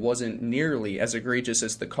that. It wasn't nearly as egregious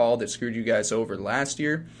as the call that screwed you guys over last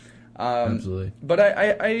year. Absolutely. But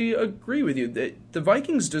I agree with you. The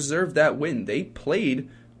Vikings deserved that win. They played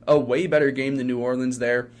a way better game than New Orleans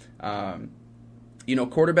there.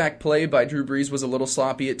 Quarterback play by Drew Brees was a little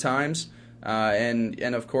sloppy at times. And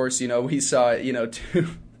of course, we saw,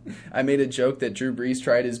 I made a joke that Drew Brees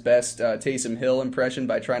tried his best Taysom Hill impression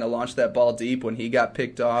by trying to launch that ball deep when he got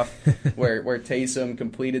picked off, where Taysom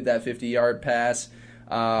completed that 50-yard pass.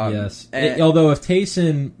 Yes. Although if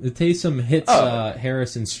Taysom hits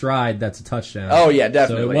Harrison stride, that's a touchdown. Oh yeah,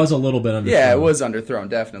 definitely. So it was a little bit underthrown. Yeah, it was underthrown,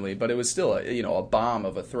 definitely, but it was still a bomb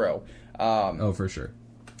of a throw. For sure.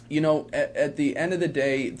 At the end of the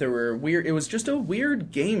day, it was just a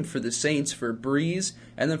weird game for the Saints, for Brees,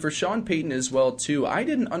 and then for Sean Payton as well, too. I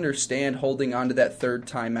didn't understand holding on to that third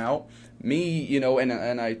timeout.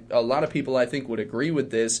 A lot of people I think would agree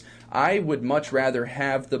with this. I would much rather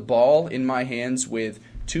have the ball in my hands with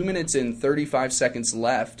 2 minutes and 35 seconds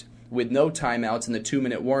left with no timeouts and the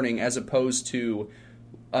 2-minute warning, as opposed to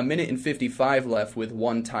a minute and 55 left with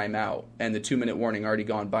one timeout and the 2-minute warning already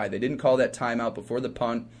gone by. They didn't call that timeout before the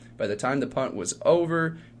punt. By the time the punt was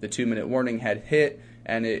over, the 2-minute warning had hit,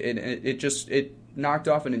 and it knocked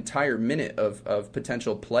off an entire minute of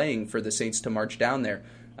potential playing for the Saints to march down there.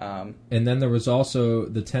 And then there was also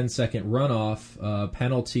the 10-second runoff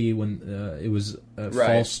penalty when it was a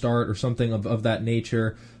false start or something of that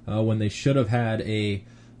nature, when they should have had a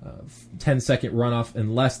 10-second runoff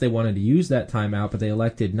unless they wanted to use that timeout, but they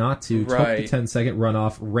elected not to. Took the 10-second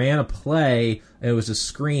runoff, ran a play, and it was a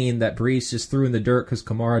screen that Brees just threw in the dirt because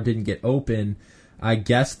Kamara didn't get open. I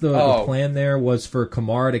guess the plan there was for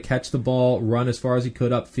Kamara to catch the ball, run as far as he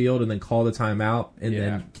could upfield, and then call the timeout, and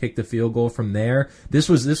then kick the field goal from there. This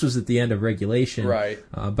was at the end of regulation. Right.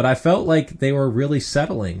 But I felt like they were really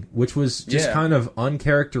settling, which was just kind of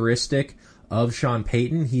uncharacteristic of Sean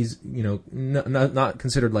Payton. He's, not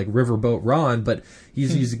considered like Riverboat Ron, but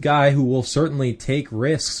he's a guy who will certainly take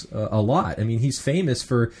risks a lot. I mean, he's famous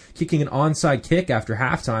for kicking an onside kick after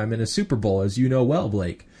halftime in a Super Bowl, as you know well,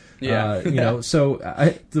 Blake. Yeah. So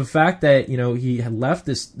the fact that, he had left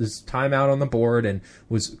this timeout on the board and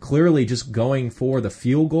was clearly just going for the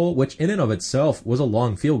field goal, which in and of itself was a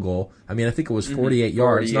long field goal. I mean, I think it was 48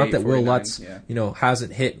 yards. Not that Will Lutz,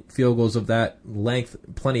 hasn't hit field goals of that length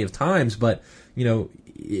plenty of times, but,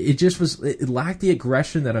 it lacked the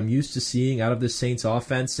aggression that I'm used to seeing out of this Saints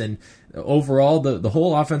offense, and overall the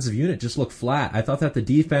whole offensive unit just looked flat. I thought that the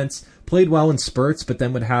defense played well in spurts, but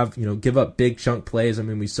then would have, give up big chunk plays. I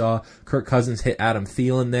mean, we saw Kirk Cousins hit Adam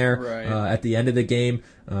Thielen there at the end of the game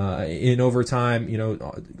in overtime,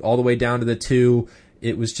 all the way down to the 2.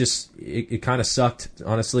 It was just, it kind of sucked,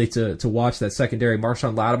 honestly, to watch that secondary.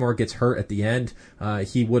 Marshawn Lattimore gets hurt at the end.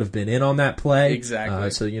 He would have been in on that play. Exactly.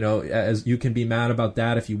 So, as you can be mad about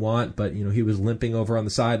that if you want, but, he was limping over on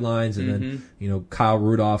the sidelines, and then, Kyle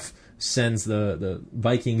Rudolph sends the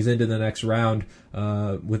Vikings into the next round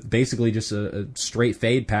with basically just a straight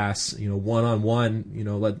fade pass,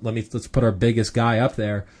 one-on-one. Let's put our biggest guy up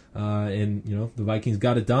there, and, the Vikings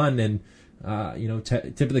got it done, and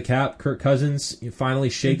Tip of the cap, Kirk Cousins finally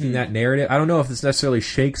shaking that narrative. I don't know if this necessarily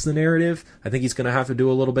shakes the narrative. I think he's going to have to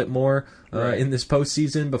do a little bit more in this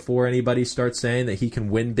postseason before anybody starts saying that he can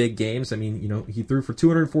win big games. I mean, he threw for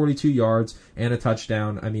 242 yards and a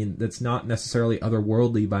touchdown. I mean, that's not necessarily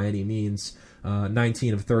otherworldly by any means.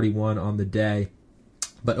 19 of 31 on the day.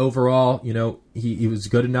 But overall, he was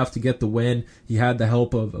good enough to get the win. He had the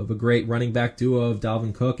help of a great running back duo of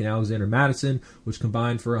Dalvin Cook and Alexander Mattison, which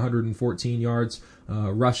combined for 114 yards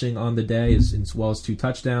rushing on the day, as well as 2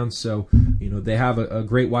 touchdowns. So, they have a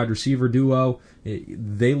great wide receiver duo.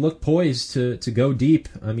 They look poised to go deep.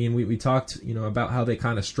 I mean, we talked, about how they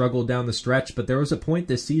kind of struggled down the stretch, but there was a point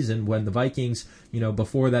this season when the Vikings,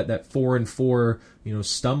 before that 4-4,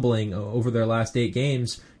 stumbling over their last 8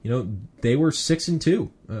 games, they were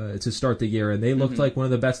 6-2 to start the year, and they looked like one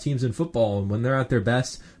of the best teams in football. And when they're at their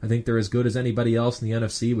best, I think they're as good as anybody else in the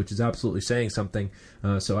NFC, which is absolutely saying something.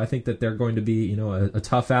 So I think that they're going to be, a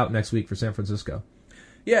tough out next week for San Francisco.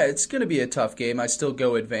 Yeah, it's going to be a tough game. I still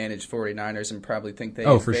go advantage 49ers and probably think they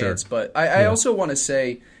advance. For sure. But I also want to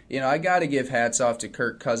say, I got to give hats off to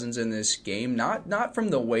Kirk Cousins in this game. Not from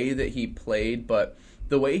the way that he played, but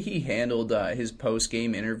the way he handled his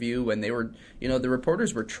post-game interview when they were, the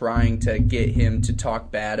reporters were trying to get him to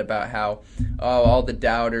talk bad about how all the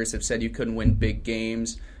doubters have said you couldn't win big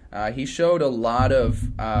games. He showed a lot of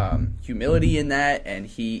humility in that, and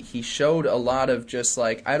he showed a lot of just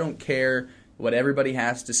like, I don't care what everybody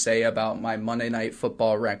has to say about my Monday Night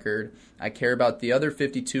Football record. I care about the other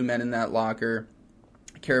 52 men in that locker.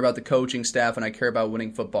 I care about the coaching staff, and I care about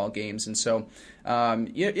winning football games. And so,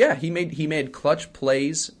 he made clutch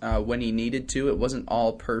plays when he needed to. It wasn't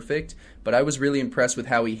all perfect, but I was really impressed with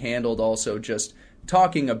how he handled also just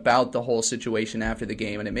talking about the whole situation after the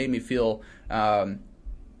game, and it made me feel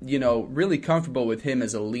really comfortable with him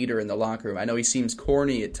as a leader in the locker room. I know he seems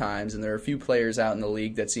corny at times, and there are a few players out in the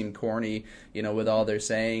league that seem corny, with all their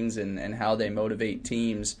sayings and how they motivate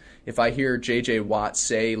teams. If I hear J.J. Watt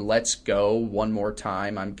say, "Let's go" one more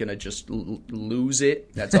time, I'm going to just lose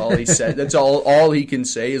it. That's all he said. That's all he can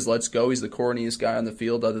say is "let's go." He's the corniest guy on the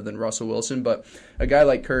field other than Russell Wilson. But a guy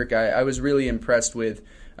like Kirk, I was really impressed with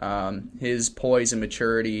his poise and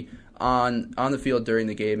maturity on the field during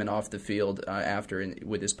the game and off the field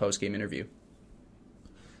with his post-game interview.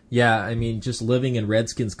 Yeah, I mean, just living in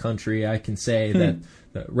Redskins country, I can say that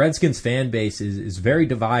the Redskins fan base is very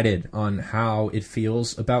divided on how it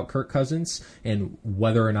feels about Kirk Cousins and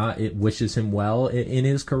whether or not it wishes him well in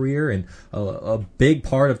his career. And a big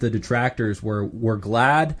part of the detractors were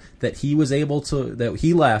glad that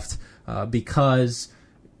he left because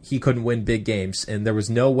he couldn't win big games, and there was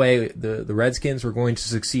no way the Redskins were going to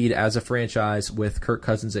succeed as a franchise with Kirk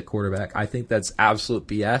Cousins at quarterback. I think that's absolute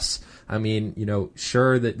BS. I mean,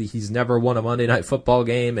 sure that he's never won a Monday Night Football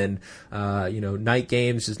game, and night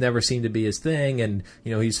games just never seemed to be his thing, and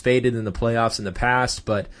he's faded in the playoffs in the past.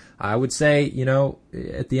 But I would say,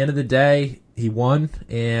 at the end of the day, he won,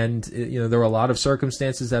 and there were a lot of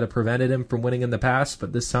circumstances that have prevented him from winning in the past,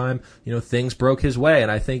 but this time, things broke his way.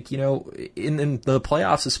 And I think, in the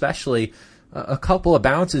playoffs especially, a couple of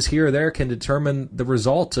bounces here or there can determine the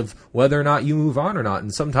result of whether or not you move on or not.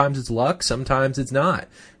 And sometimes it's luck, sometimes it's not.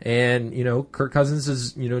 And, Kirk Cousins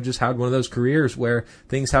has, just had one of those careers where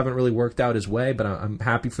things haven't really worked out his way, but I'm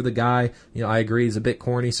happy for the guy. I agree he's a bit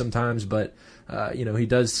corny sometimes, but he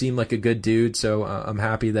does seem like a good dude, so I'm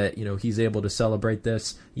happy that he's able to celebrate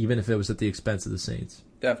this, even if it was at the expense of the Saints.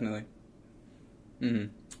 Definitely. Mm-hmm.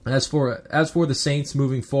 As for the Saints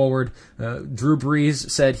moving forward, Drew Brees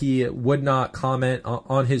said he would not comment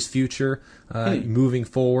on his future moving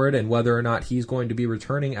forward and whether or not he's going to be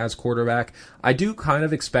returning as quarterback. I do kind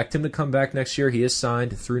of expect him to come back next year. He is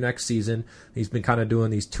signed through next season. He's been kind of doing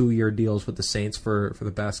these 2-year deals with the Saints for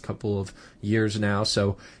the past couple of years now.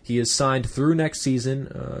 So he is signed through next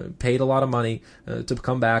season, paid a lot of money to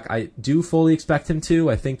come back. I do fully expect him to.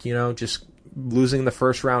 I think, just losing the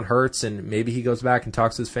first round hurts, and maybe he goes back and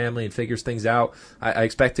talks to his family and figures things out. I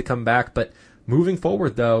expect to come back, but moving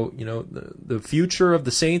forward, though, the future of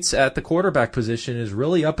the Saints at the quarterback position is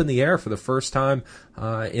really up in the air for the first time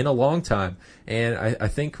in a long time. And I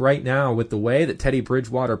think right now, with the way that Teddy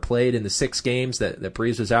Bridgewater played in the 6 games that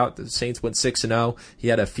Brees was out, the Saints went 6-0. He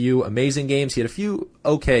had a few amazing games. He had a few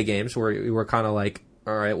okay games where we were kind of like,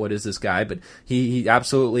 all right, what is this guy? But he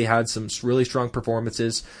absolutely had some really strong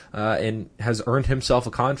performances and has earned himself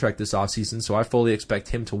a contract this offseason, so I fully expect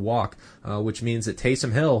him to walk, which means that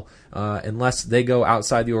Taysom Hill, unless they go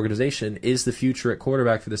outside the organization, is the future at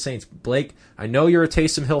quarterback for the Saints. Blake, I know you're a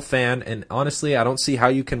Taysom Hill fan, and honestly, I don't see how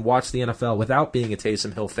you can watch the NFL without being a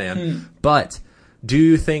Taysom Hill fan, but do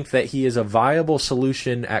you think that he is a viable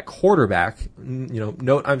solution at quarterback?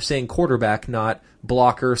 Note I'm saying quarterback, not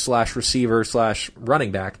blocker / receiver /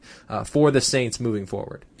 running back for the Saints moving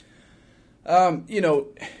forward.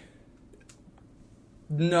 No,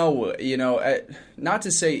 not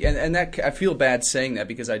to say, and that I feel bad saying that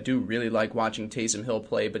because I do really like watching Taysom Hill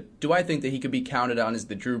play, but do I think that he could be counted on as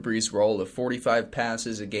the Drew Brees role of 45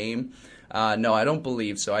 passes a game? No, I don't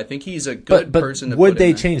believe so. I think he's a good person to put in would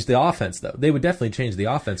they there. change the offense, though? They would definitely change the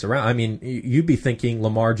offense around. I mean, you'd be thinking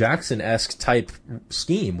Lamar Jackson-esque type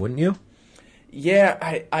scheme, wouldn't you?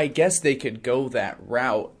 Yeah, I guess they could go that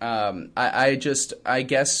route. I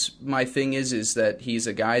guess my thing is that he's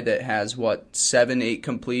a guy that has 7-8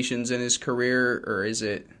 completions in his career, or is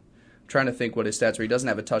it? I'm trying to think what his stats are. He doesn't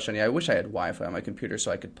have a touchdown yet. I wish I had Wi-Fi on my computer so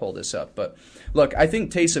I could pull this up. But look, I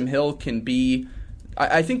think Taysom Hill can be.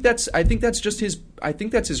 I think that's just his. I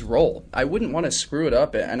think that's his role. I wouldn't want to screw it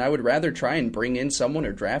up, and I would rather try and bring in someone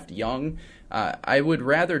or draft young. I would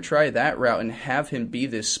rather try that route and have him be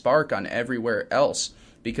this spark on everywhere else.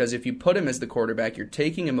 Because if you put him as the quarterback, you're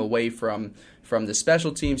taking him away from the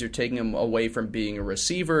special teams. You're taking him away from being a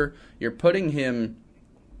receiver. You're putting him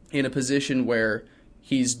in a position where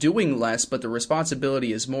he's doing less, but the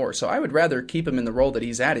responsibility is more. So I would rather keep him in the role that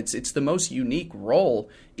he's at. It's the most unique role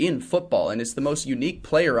in football, and it's the most unique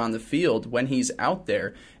player on the field when he's out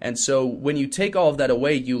there. And so when you take all of that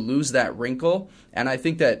away, you lose that wrinkle. And I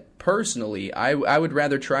think that personally, I would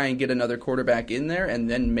rather try and get another quarterback in there and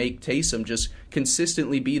then make Taysom just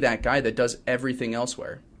consistently be that guy that does everything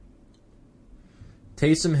elsewhere.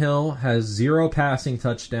 Taysom Hill has 0 passing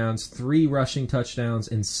touchdowns, 3 rushing touchdowns,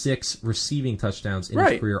 and 6 receiving touchdowns in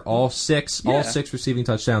his career. All six receiving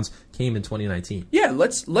touchdowns came in 2019. Yeah,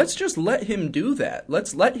 let's just let him do that.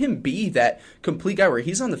 Let's let him be that complete guy where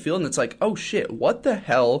he's on the field and it's like, oh shit, what the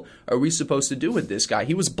hell are we supposed to do with this guy?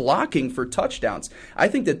 He was blocking for touchdowns. I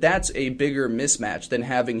think that that's a bigger mismatch than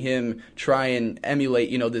having him try and emulate,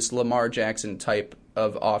 this Lamar Jackson type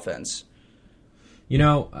of offense.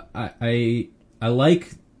 I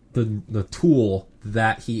like the tool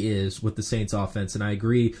that he is with the Saints offense, and I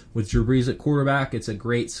agree with Drew Brees at quarterback. It's a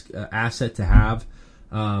great asset to have.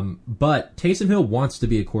 But Taysom Hill wants to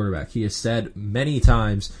be a quarterback. He has said many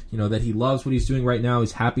times, that he loves what he's doing right now.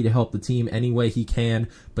 He's happy to help the team any way he can.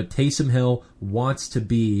 But Taysom Hill wants to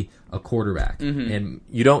be a quarterback. Mm-hmm. And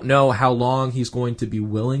you don't know how long he's going to be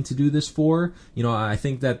willing to do this for. I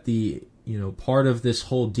think that part of this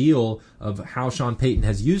whole deal of how Sean Payton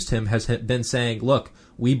has used him has been saying, look,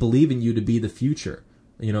 we believe in you to be the future.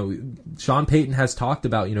 Sean Payton has talked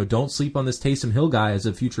about, don't sleep on this Taysom Hill guy as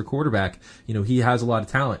a future quarterback. He has a lot of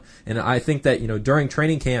talent. And I think that, during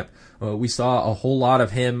training camp, we saw a whole lot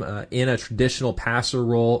of him in a traditional passer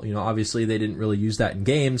role. Obviously they didn't really use that in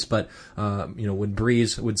games, but, when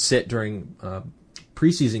Brees would sit during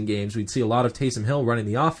preseason games, we'd see a lot of Taysom Hill running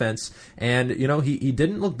the offense, and he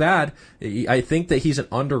didn't look bad. I think that he's an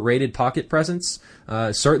underrated pocket presence.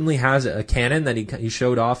 Certainly has a cannon that he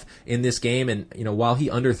showed off in this game, and while he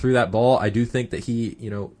underthrew that ball, I do think that he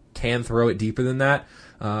can throw it deeper than that.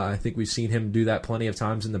 I think we've seen him do that plenty of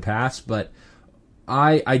times in the past, but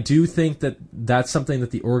I do think that that's something that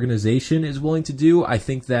the organization is willing to do. I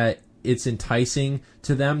think that it's enticing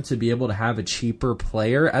to them to be able to have a cheaper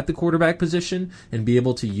player at the quarterback position and be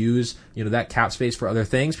able to use, that cap space for other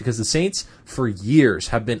things, because the Saints for years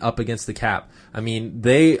have been up against the cap. I mean,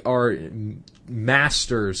 they are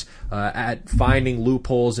masters at finding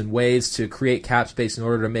loopholes and ways to create cap space in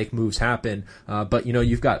order to make moves happen. But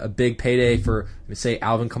you've got a big payday for, say,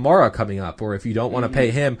 Alvin Kamara coming up, or if you don't want to pay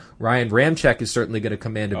him, Ryan Ramczyk is certainly going to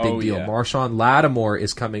command a big deal. Yeah. Marshawn Lattimore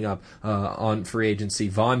is coming up on free agency.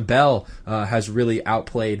 Von Bell has really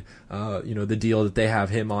outplayed the deal that they have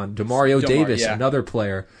him on. Demario Davis, another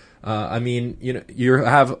player. You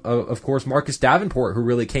have, of course, Marcus Davenport, who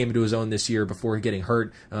really came into his own this year before getting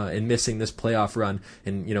hurt and missing this playoff run.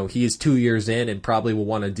 And, he is 2 years in and probably will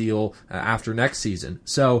want a deal after next season.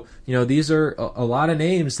 So, these are a lot of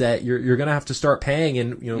names that you're going to have to start paying.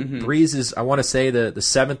 And, Brees is, I want to say, the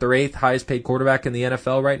 7th or 8th highest paid quarterback in the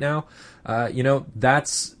NFL right now.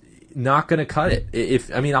 That's not going to cut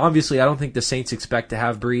it. Obviously, I don't think the Saints expect to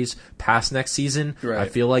have Brees past next season. Right. I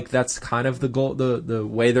feel like that's kind of the goal, the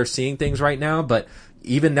way they're seeing things right now. But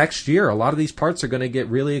even next year, a lot of these parts are going to get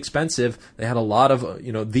really expensive. They had a lot of,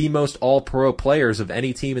 the most all-pro players of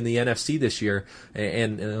any team in the NFC this year,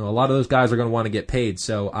 and a lot of those guys are going to want to get paid.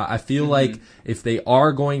 So I feel like if they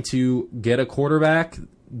are going to get a quarterback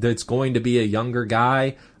that's going to be a younger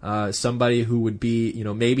guy, somebody who would be,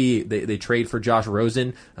 maybe they trade for Josh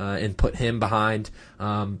Rosen and put him behind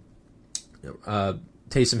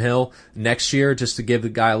Taysom Hill next year just to give the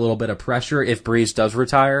guy a little bit of pressure if Brees does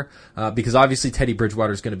retire, because obviously Teddy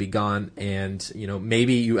Bridgewater is going to be gone, and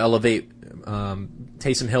maybe you elevate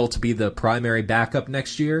Taysom Hill to be the primary backup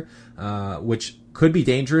next year, which could be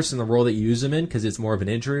dangerous in the role that you use him in because it's more of an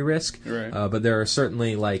injury risk. Right. But there are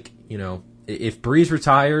certainly if Brees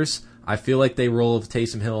retires, I feel like they roll with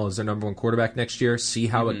Taysom Hill as their number one quarterback next year, see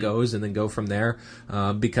how it goes, and then go from there.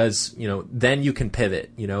 Because then you can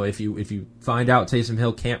pivot. If you find out Taysom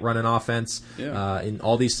Hill can't run an offense, and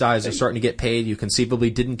all these guys are starting to get paid, you conceivably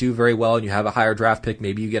didn't do very well, and you have a higher draft pick,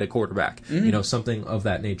 maybe you get a quarterback. Something of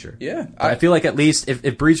that nature. Yeah, I feel like at least if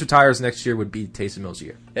Brees retires next year, would be Taysom Hill's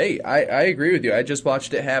year. Hey, I agree with you. I just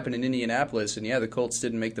watched it happen in Indianapolis, and the Colts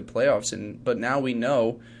didn't make the playoffs, but now we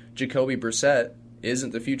know Jacoby Brissett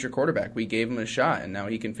isn't the future quarterback. We gave him a shot, and now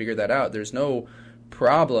he can figure that out. There's no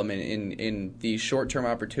problem in these short-term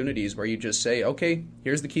opportunities where you just say, okay,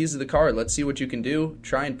 here's the keys to the car. Let's see what you can do.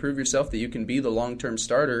 Try and prove yourself that you can be the long-term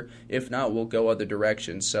starter. If not, we'll go other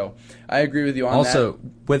directions. So I agree with you on that. Also,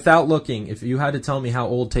 without looking, if you had to tell me how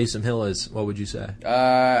old Taysom Hill is, what would you say?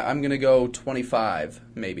 I'm going to go 25,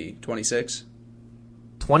 maybe. 26?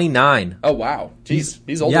 29. Oh, wow. Jeez,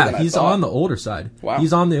 he's older than I thought. Yeah, he's on the older side. Wow.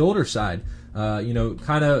 He's on the older side. We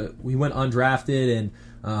went undrafted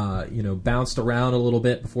and bounced around a little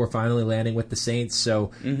bit before finally landing with the Saints.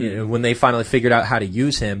 So when they finally figured out how to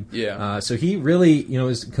use him, so he really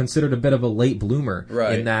is considered a bit of a late bloomer,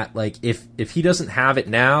 right? In that, like, if he doesn't have it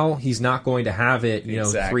now, he's not going to have it,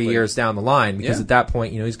 exactly. 3 years down the line, because at that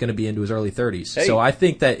point, he's going to be into his early 30s. Hey. So I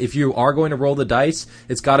think that if you are going to roll the dice,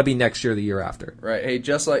 it's got to be next year, or the year after. Right. Hey,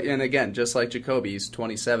 just like Jacoby, he's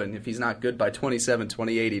 27. If he's not good by 27,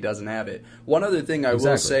 28, he doesn't have it. One other thing I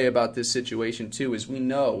will say about this situation too is we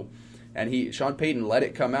know, and Sean Payton let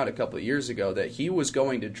it come out a couple of years ago, that he was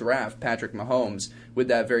going to draft Patrick Mahomes with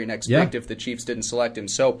that very next pick if the Chiefs didn't select him.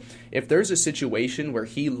 So if there's a situation where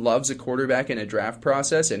he loves a quarterback in a draft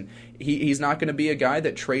process, and he's not going to be a guy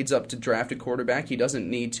that trades up to draft a quarterback, he doesn't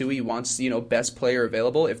need to. He wants best player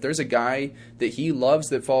available. If there's a guy that he loves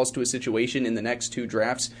that falls to a situation in the next 2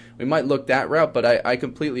 drafts, we might look that route. But I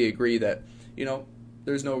completely agree that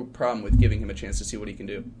there's no problem with giving him a chance to see what he can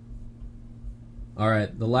do. All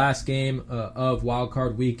right, the last game of Wild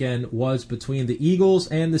Card Weekend was between the Eagles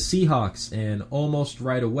and the Seahawks, and almost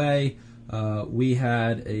right away we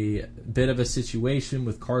had a bit of a situation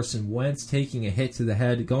with Carson Wentz taking a hit to the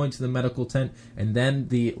head, going to the medical tent, and then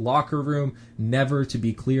the locker room never to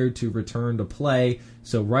be cleared to return to play.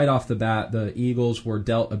 So right off the bat, the Eagles were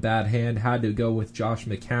dealt a bad hand, had to go with Josh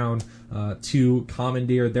McCown to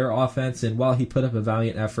commandeer their offense, and while he put up a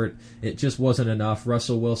valiant effort, it just wasn't enough.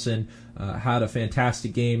 Russell Wilson had a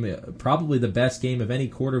fantastic game, probably the best game of any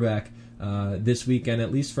quarterback this weekend,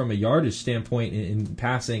 at least from a yardage standpoint in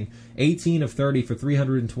passing. 18 of 30 for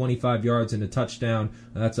 325 yards and a touchdown.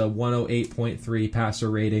 That's a 108.3 passer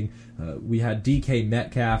rating. We had DK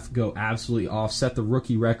Metcalf go absolutely off, set the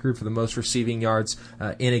rookie record for the most receiving yards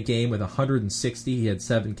in a game with 160. He had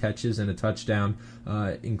 7 catches and a touchdown,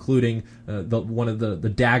 including one of the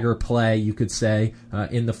dagger play, you could say,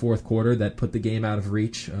 in the fourth quarter that put the game out of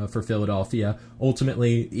reach for Philadelphia.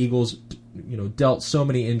 Ultimately, Eagles dealt so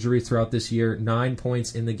many injuries throughout this year. 9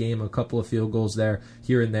 points in the game, a couple of field goals there,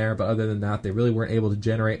 here and there, but other than that, they really weren't able to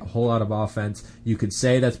generate a whole lot of offense. You could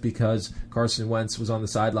say that's because Carson Wentz was on the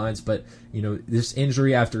sidelines, but this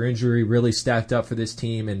injury after injury really stacked up for this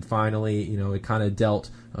team, and finally, it kind of dealt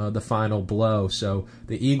the final blow. So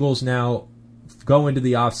the Eagles now go into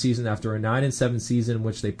the offseason after a 9-7 season in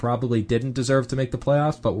which they probably didn't deserve to make the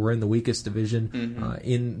playoffs, but were in the weakest division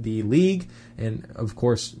in the league. And, of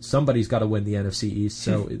course, somebody's got to win the NFC East,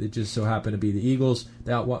 so it just so happened to be the Eagles.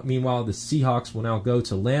 Meanwhile, the Seahawks will now go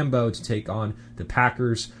to Lambeau to take on the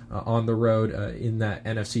Packers on the road in that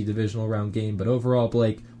NFC divisional round game. But overall,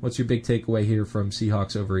 Blake, what's your big takeaway here from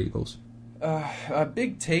Seahawks over Eagles? A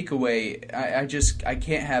big takeaway, I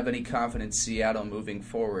can't have any confidence in Seattle moving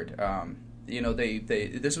forward.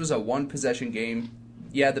 This was a one-possession game.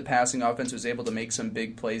 Yeah, the passing offense was able to make some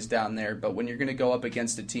big plays down there, but when you're going to go up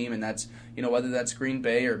against a team, and that's, whether that's Green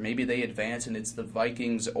Bay or maybe they advance and it's the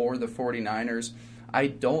Vikings or the 49ers, I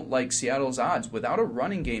don't like Seattle's odds. Without a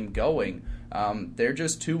running game going, they're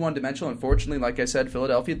just too one-dimensional. Unfortunately, like I said,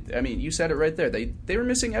 Philadelphia, you said it right there. They were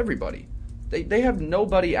missing everybody. They have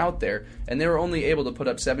nobody out there, and they were only able to put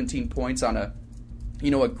up 17 points on a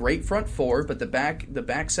great front four, but the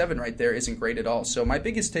back seven right there isn't great at all. So my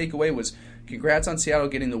biggest takeaway was congrats on Seattle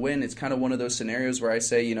getting the win. It's kind of one of those scenarios where I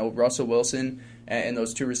say, Russell Wilson and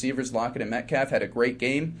those 2 receivers, Lockett and Metcalf, had a great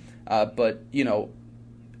game. But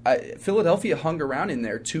Philadelphia hung around in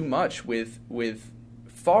there too much with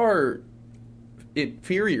far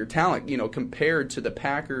inferior talent, compared to the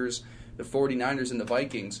Packers, the 49ers, and the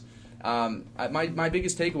Vikings. My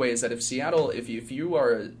biggest takeaway is that if you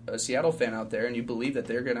are a Seattle fan out there and you believe that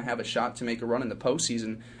they're going to have a shot to make a run in the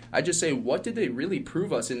postseason, I just say, what did they really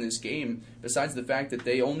prove us in this game besides the fact that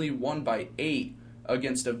they only won by 8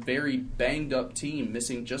 against a very banged up team,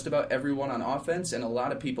 missing just about everyone on offense and a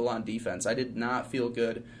lot of people on defense? I did not feel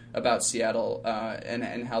good about Seattle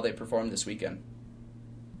and how they performed this weekend.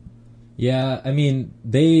 Yeah, I mean,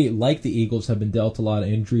 they, like the Eagles, have been dealt a lot of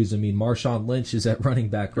injuries. I mean, Marshawn Lynch is at running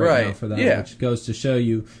back right now for them, which goes to show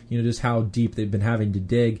you, just how deep they've been having to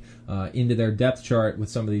dig into their depth chart with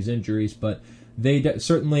some of these injuries. But they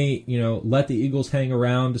certainly, let the Eagles hang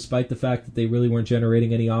around despite the fact that they really weren't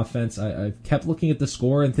generating any offense. I kept looking at the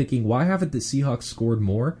score and thinking, why haven't the Seahawks scored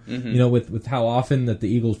more? Mm-hmm. With how often that the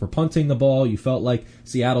Eagles were punting the ball, you felt like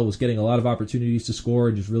Seattle was getting a lot of opportunities to score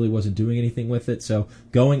and just really wasn't doing anything with it. So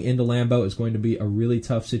going into Lambeau is going to be a really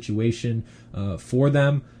tough situation for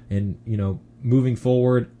them. And, moving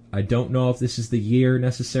forward, I don't know if this is the year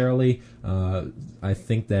necessarily. I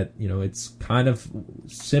think that, it's kind of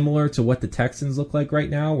similar to what the Texans look like right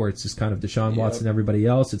now, where it's just kind of Deshaun Watson and everybody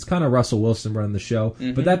else. It's kind of Russell Wilson running the show.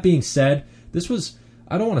 Mm-hmm. But that being said, this was,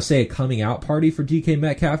 I don't want to say a coming out party for DK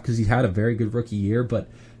Metcalf because he's had a very good rookie year, but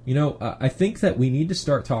I think that we need to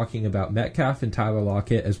start talking about Metcalf and Tyler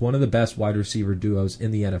Lockett as one of the best wide receiver duos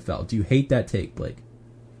in the NFL. Do you hate that take, Blake?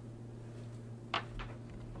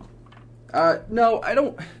 No,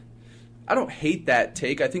 I don't hate that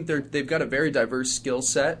take. I think they've got a very diverse skill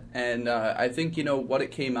set, and I think what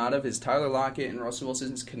it came out of is Tyler Lockett and Russell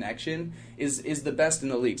Wilson's connection is the best in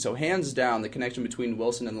the league. So hands down, the connection between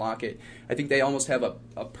Wilson and Lockett, I think they almost have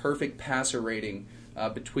a perfect passer rating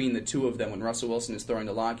between the two of them when Russell Wilson is throwing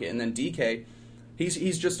to Lockett, and then DK,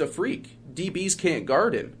 he's just a freak. DBs can't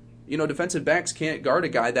guard him. Defensive backs can't guard a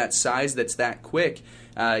guy that size that's that quick.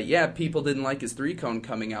 People didn't like his 3-cone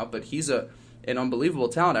coming out, but he's an unbelievable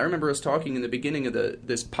talent. I remember us talking in the beginning of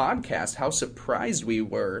this podcast how surprised we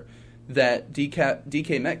were that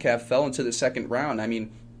DK Metcalf fell into the second round. I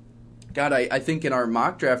mean, God, I think in our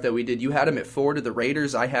mock draft that we did, you had him at 4 to the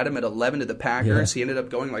Raiders. I had him at 11 to the Packers. Yeah. He ended up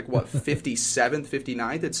going 57th,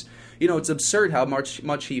 59th. It's absurd how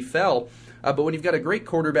much he fell. But when you've got a great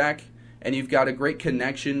quarterback and you've got a great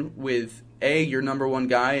connection with your number one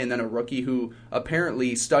guy and then a rookie who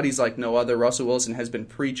apparently studies like no other, Russell Wilson has been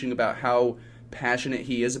preaching about how passionate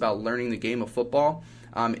he is about learning the game of football.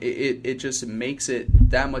 It just makes it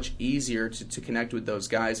that much easier to connect with those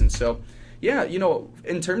guys. And so,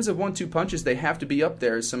 in terms of 1-2 punches, they have to be up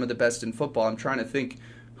there as some of the best in football. I'm trying to think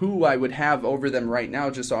who I would have over them right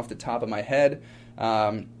now just off the top of my head.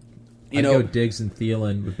 I'd go Diggs and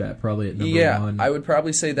Thielen would bet probably at number one. I would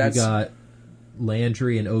probably say that's... You got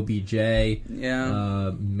Landry and OBJ.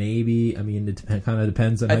 Yeah. Maybe. I mean, it kind of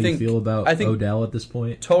depends on how you feel about Odell at this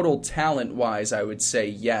point. Total talent-wise, I would say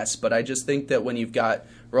yes, but I just think that when you've got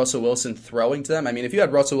Russell Wilson throwing to them, I mean, if you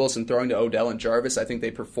had Russell Wilson throwing to Odell and Jarvis, I think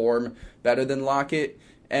they perform better than Lockett.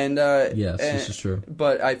 And this is true.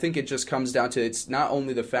 But I think it just comes down to it's not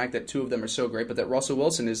only the fact that two of them are so great, but that Russell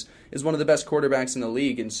Wilson is one of the best quarterbacks in the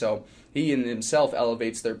league, and so he in himself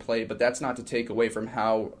elevates their play. But that's not to take away from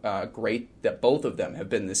how great that both of them have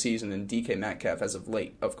been this season, and DK Metcalf as of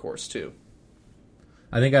late, of course, too.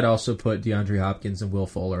 I think I'd also put DeAndre Hopkins and Will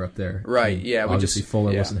Fuller up there. Right? Obviously,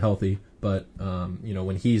 Fuller wasn't healthy, but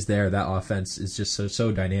when he's there, that offense is just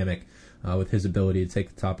so dynamic. With his ability to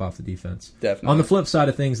take the top off the defense. Definitely. On the flip side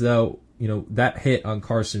of things, though, that hit on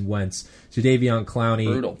Carson Wentz, Jadeveon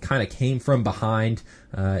Clowney kind of came from behind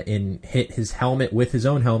and hit his helmet with his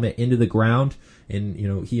own helmet into the ground, and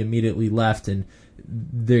he immediately left. And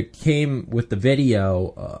there came with the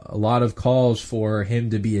video a lot of calls for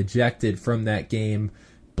him to be ejected from that game.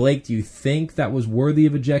 Blake, do you think that was worthy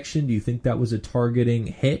of ejection? Do you think that was a targeting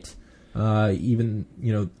hit? To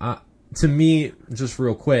me, just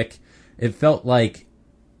real quick, it felt like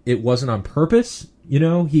it wasn't on purpose.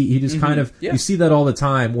 He just kind of, you see that all the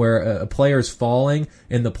time where a player's falling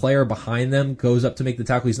and the player behind them goes up to make the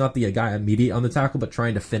tackle. He's not the guy immediate on the tackle, but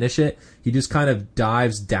trying to finish it. He just kind of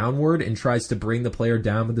dives downward and tries to bring the player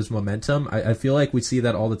down with his momentum. I feel like we see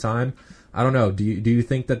that all the time. I don't know. Do you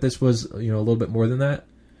think that this was, a little bit more than that?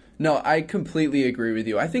 No, I completely agree with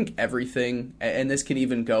you. I think everything, and this can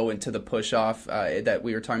even go into the push-off that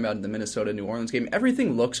we were talking about in the Minnesota-New Orleans game,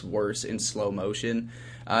 everything looks worse in slow motion.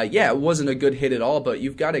 It wasn't a good hit at all, but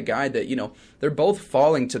you've got a guy that, they're both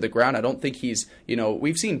falling to the ground. I don't think he's,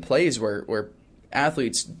 we've seen plays where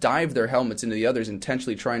athletes dive their helmets into the others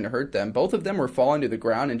intentionally trying to hurt them. Both of them were falling to the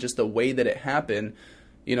ground, and just the way that it happened,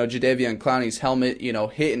 Jadeveon Clowney's helmet,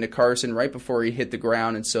 hit into Carson right before he hit the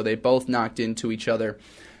ground, and so they both knocked into each other.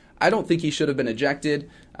 I don't think he should have been ejected.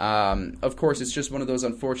 Of course, it's just one of those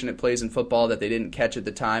unfortunate plays in football that they didn't catch at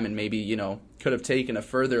the time and maybe, could have taken a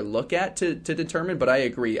further look at to determine. But I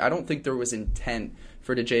agree. I don't think there was intent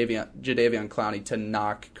for Jadeveon Clowney to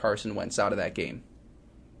knock Carson Wentz out of that game.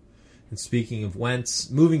 And speaking of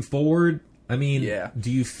Wentz, moving forward, Yeah.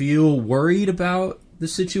 Do you feel worried about the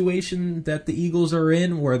situation that the Eagles are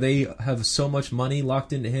in where they have so much money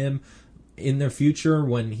locked into him in their future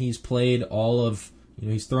when he's played all of...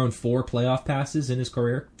 he's thrown 4 playoff passes in his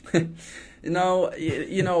career. No,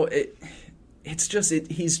 it's just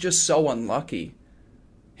he's just so unlucky.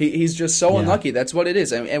 He's just so unlucky. That's what it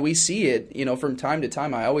is, and we see it. From time to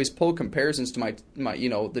time. I always pull comparisons to my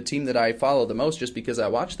the team that I follow the most, just because I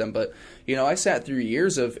watch them. But I sat through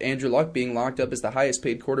years of Andrew Luck being locked up as the highest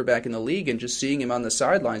paid quarterback in the league, and just seeing him on the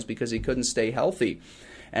sidelines because he couldn't stay healthy.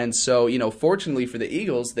 And so, fortunately for the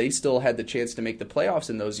Eagles, they still had the chance to make the playoffs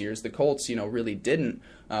in those years. The Colts, really didn't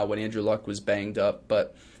when Andrew Luck was banged up.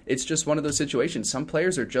 But it's just one of those situations. Some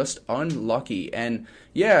players are just unlucky. And,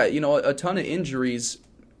 yeah, a ton of injuries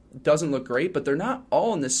doesn't look great, but they're not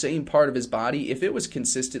all in the same part of his body. If it was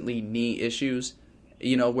consistently knee issues,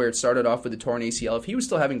 where it started off with a torn ACL, if he was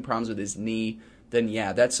still having problems with his knee, then,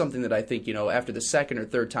 yeah, that's something that I think, after the second or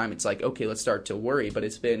third time, it's like, okay, let's start to worry. But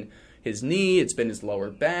it's been his knee, it's been his lower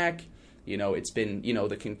back, it's been,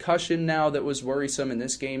 the concussion now that was worrisome in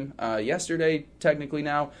this game yesterday, technically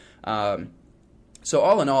now. So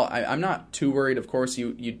all in all, I'm not too worried. Of course,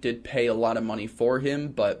 you did pay a lot of money for him,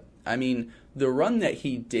 but, the run that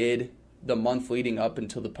he did the month leading up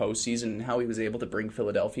until the postseason and how he was able to bring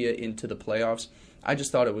Philadelphia into the playoffs, I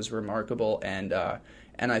just thought it was remarkable, and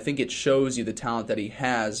I think it shows you the talent that he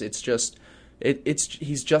has. It's just...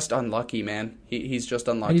 He's just unlucky, man. He's just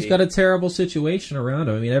unlucky. And he's got a terrible situation around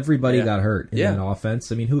him. Everybody got hurt in that offense.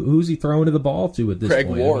 Who's he throwing to the ball to at this point?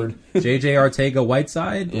 Greg Ward. J.J.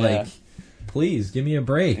 Arcega-Whiteside? Yeah. Please, give me a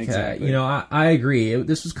break. Exactly. I agree.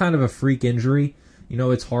 This was kind of a freak injury.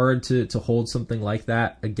 It's hard to hold something like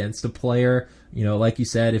that against a player. Like you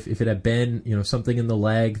said, if it had been, something in the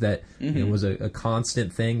leg that was a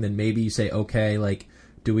constant thing, then maybe you say, okay,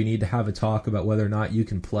 do we need to have a talk about whether or not you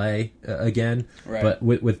can play again? Right. But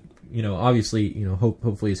with obviously,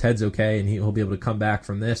 hopefully his head's okay and he'll be able to come back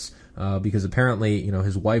from this because apparently,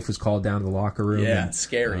 his wife was called down to the locker room. Yeah, and,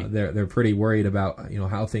 scary. They're pretty worried about,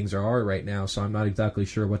 how things are right now. So I'm not exactly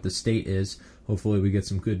sure what the state is. Hopefully we get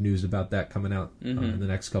some good news about that coming out in the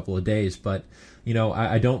next couple of days. But,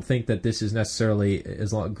 I don't think that this is necessarily,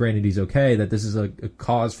 granted he's okay, that this is a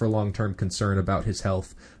cause for long-term concern about his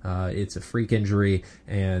health. It's a freak injury,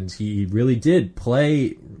 and he really did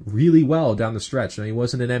play really well down the stretch. He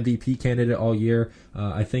wasn't an MVP candidate all year.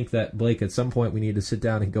 I think that, Blake, at some point we need to sit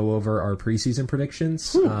down and go over our preseason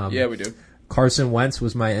predictions. Yeah, we do. Carson Wentz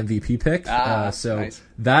was my MVP pick, so nice.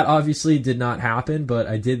 That obviously did not happen. But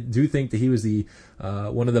I do think that he was the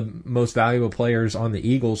one of the most valuable players on the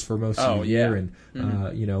Eagles for most of the year, and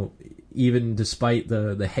even despite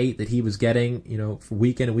the hate that he was getting, for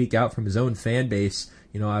week in and week out from his own fan base,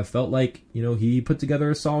 I felt like he put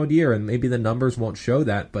together a solid year, and maybe the numbers won't show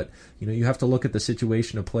that, but you have to look at the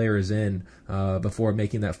situation a player is in before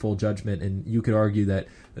making that full judgment. And you could argue that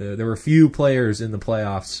there were few players in the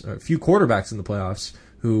playoffs, or few quarterbacks in the playoffs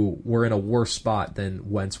who were in a worse spot than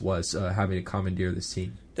Wentz was having to commandeer this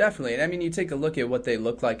team. Definitely. And you take a look at what they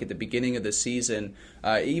looked like at the beginning of the season,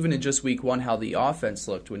 even in just week one, how the offense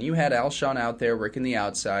looked. When you had Alshon out there working the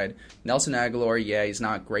outside, Nelson Aguilar, he's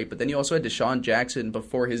not great, but then you also had Deshaun Jackson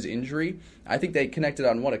before his injury. I think they connected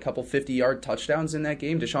on, a couple 50-yard touchdowns in that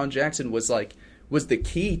game. Deshaun Jackson was the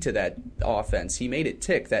key to that offense. He made it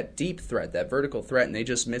tick, that deep threat, that vertical threat, and they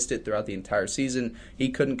just missed it throughout the entire season. He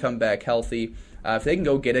couldn't come back healthy. If they can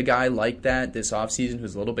go get a guy like that this offseason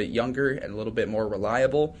who's a little bit younger and a little bit more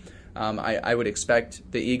reliable, I would expect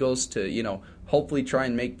the Eagles to, hopefully try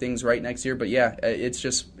and make things right next year. But yeah,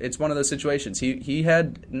 it's one of those situations. He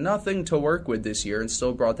had nothing to work with this year and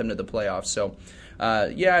still brought them to the playoffs. So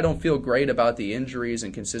I don't feel great about the injuries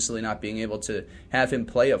and consistently not being able to have him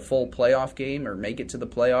play a full playoff game or make it to the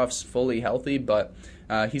playoffs fully healthy. But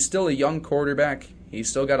he's still a young quarterback. He's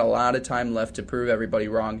still got a lot of time left to prove everybody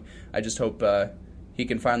wrong. I just hope he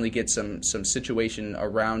can finally get some situation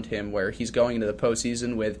around him where he's going into the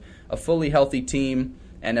postseason with a fully healthy team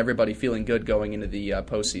and everybody feeling good going into the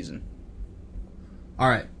postseason. All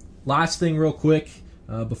right, last thing real quick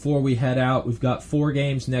before we head out. We've got 4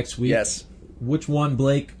 games next week. Yes. Which one,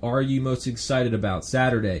 Blake, are you most excited about?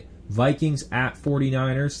 Saturday, Vikings at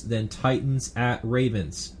 49ers, then Titans at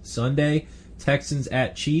Ravens. Sunday, Texans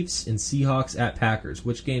at Chiefs, and Seahawks at Packers.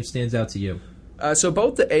 Which game stands out to you? So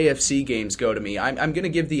both the AFC games go to me. I'm going to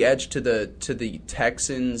give the edge to the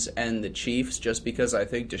Texans and the Chiefs just because I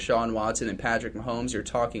think Deshaun Watson and Patrick Mahomes, you're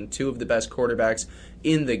talking two of the best quarterbacks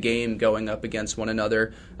in the game going up against one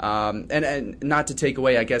another. And not to take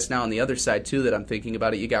away, I guess now on the other side too that I'm thinking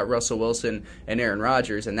about it, you got Russell Wilson and Aaron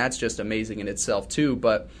Rodgers, and that's just amazing in itself too.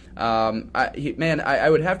 But I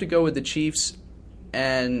would have to go with the Chiefs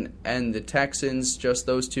and the Texans, just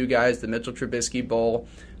those two guys, the Mitchell Trubisky Bowl.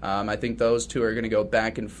 I think those two are going to go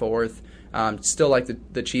back and forth. Still like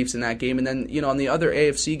the Chiefs in that game. And then, on the other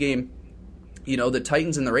AFC game, the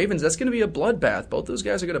Titans and the Ravens, that's going to be a bloodbath. Both those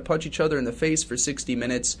guys are going to punch each other in the face for 60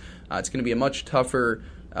 minutes. It's going to be a much tougher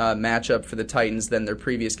matchup for the Titans than their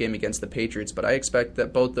previous game against the Patriots. But I expect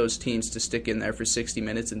that both those teams to stick in there for 60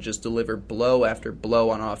 minutes and just deliver blow after blow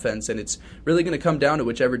on offense. And it's really going to come down to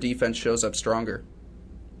whichever defense shows up stronger.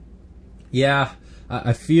 Yeah,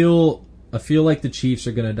 I feel like the Chiefs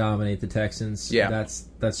are going to dominate the Texans. Yeah.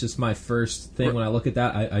 That's just my first thing when I look at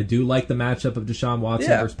that. I do like the matchup of Deshaun Watson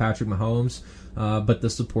versus Patrick Mahomes, but the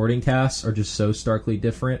supporting casts are just so starkly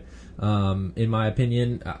different. In my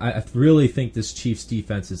opinion, I really think this Chiefs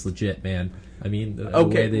defense is legit, man. I mean, the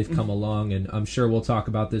way they've come along, and I'm sure we'll talk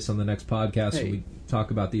about this on the next podcast when we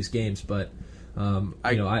talk about these games, but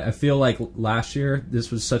I feel like last year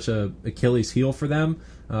this was such a Achilles heel for them,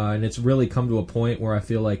 and it's really come to a point where I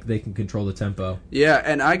feel like they can control the tempo. Yeah,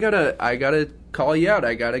 and I gotta call you out.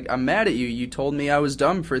 I'm mad at you. You told me I was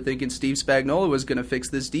dumb for thinking Steve Spagnuolo was going to fix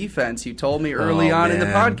this defense. You told me early on in the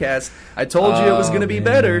podcast. I told you it was going to be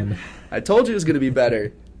better. I told you it was going to be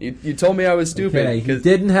better. You told me I was stupid. Okay, he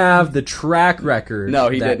didn't have the track record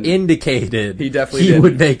that didn't. Indicated he definitely didn't.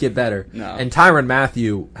 Would make it better. No. And Tyrann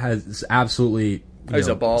Mathieu has absolutely he's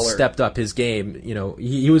a baller. Stepped up his game.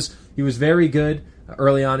 He was very good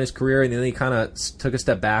early on in his career, and then he kind of took a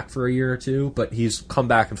step back for a year or two, but he's come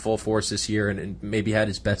back in full force this year and maybe had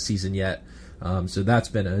his best season yet. So that's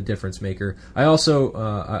been a difference maker. I also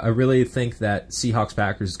I really think that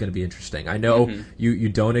Seahawks-Packers is going to be interesting. I know you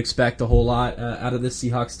don't expect a whole lot out of this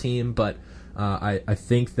Seahawks team, but I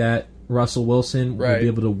think that Russell Wilson will be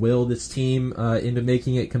able to will this team into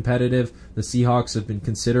making it competitive. The Seahawks have been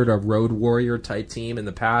considered a road warrior type team in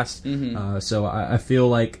the past, so I feel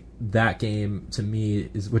like that game to me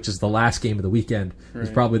which is the last game of the weekend,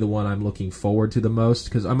 is probably the one I'm looking forward to the most,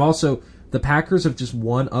 because the Packers have just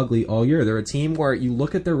won ugly all year. They're a team where you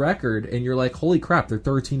look at their record and you're like, holy crap, they're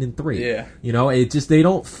 13-3. Yeah. They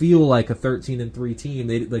don't feel like a 13-3 team.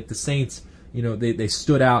 They like the Saints, they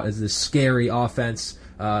stood out as this scary offense.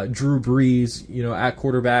 Drew Brees, at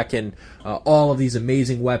quarterback, and all of these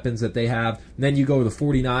amazing weapons that they have. And then you go to the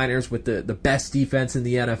 49ers with the best defense in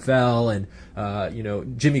the NFL, and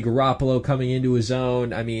Jimmy Garoppolo coming into his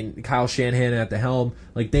own. I mean, Kyle Shanahan at the helm.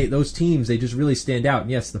 Like those teams, they just really stand out.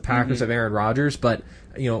 And yes, the Packers have Aaron Rodgers, but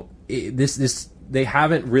they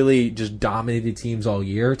haven't really just dominated teams all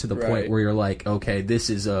year to the point where you're like, okay,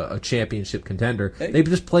 this is a championship contender. They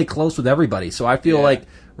just play close with everybody. So I feel like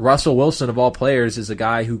Russell Wilson, of all players, is a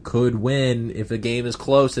guy who could win if the game is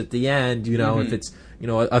close at the end. If it's a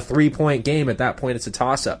 3-point game, at that point it's a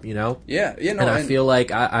toss-up. And I feel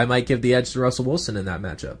like I might give the edge to Russell Wilson in that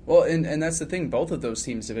matchup. Well, and that's the thing. Both of those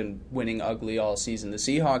teams have been winning ugly all season. The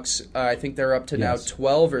Seahawks, I think they're up to now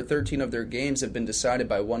 12 or 13 of their games have been decided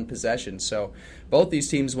by one possession. So both these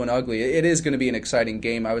teams went ugly. It is going to be an exciting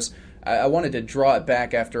game. I wanted to draw it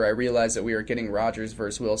back after I realized that we were getting Rodgers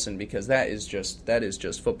versus Wilson, because that is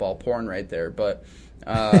just football porn right there. But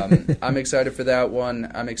I'm excited for that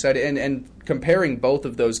one. I'm excited, and comparing both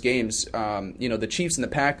of those games, the Chiefs and the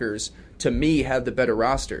Packers to me have the better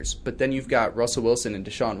rosters. But then you've got Russell Wilson and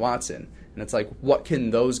Deshaun Watson, and it's like, what can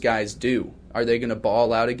those guys do? Are they going to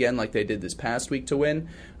ball out again like they did this past week to win?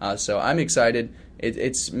 So I'm excited.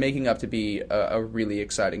 It's making up to be a really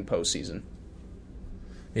exciting postseason.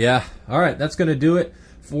 Yeah. All right. That's going to do it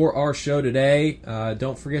for our show today.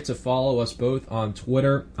 Don't forget to follow us both on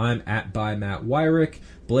Twitter. I'm at @ByMattWyrick.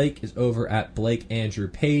 Blake is over at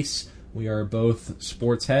BlakeAndrewPace. We are both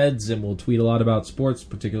sports heads, and we'll tweet a lot about sports,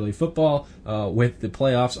 particularly football, with the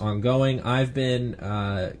playoffs ongoing. I've been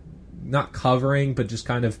not covering, but just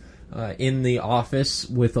kind of in the office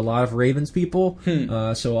with a lot of Ravens people.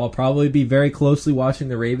 So I'll probably be very closely watching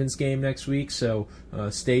the Ravens game next week. So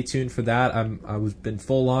stay tuned for that. I've been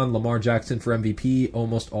full on Lamar Jackson for MVP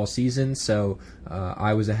almost all season. So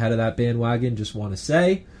I was ahead of that bandwagon. Just want to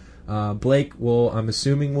say, Blake I'm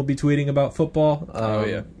assuming we'll be tweeting about football.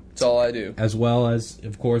 That's all I do. As well as,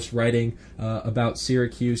 of course, writing about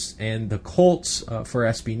Syracuse and the Colts for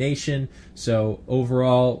SB Nation. So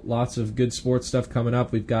overall, lots of good sports stuff coming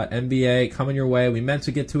up. We've got NBA coming your way. We meant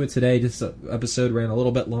to get to it today. Just the episode ran a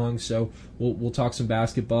little bit long, so we'll talk some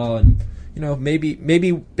basketball and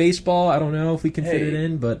maybe baseball. I don't know if we can fit it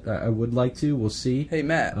in, but I would like to. We'll see. Hey,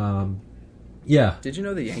 Matt. Yeah. Did you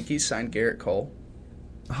know the Yankees signed Garrett Cole?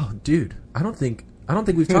 Oh, dude, I don't think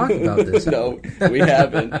we've talked about this. No, we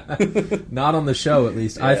haven't. Not on the show, at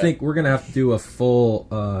least. Yeah. I think we're gonna have to do a full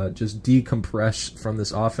just decompress from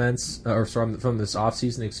this offense or from this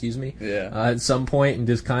offseason, excuse me. Yeah. At some point, and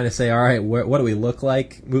just kind of say, all right, what do we look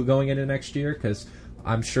like going into next year? Because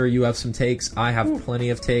I'm sure you have some takes. I have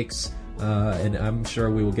plenty of takes. And I'm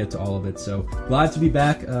sure we will get to all of it. So glad to be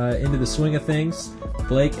back into the swing of things.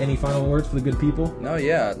 Blake, any final words for the good people? No,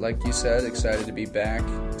 yeah, like you said, excited to be back.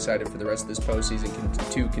 Excited for the rest of this postseason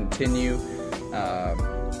to continue.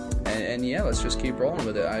 And yeah, let's just keep rolling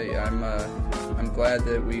with it. I'm glad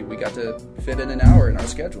that we got to fit in an hour in our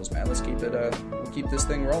schedules, man. Let's keep this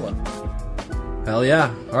thing rolling. Hell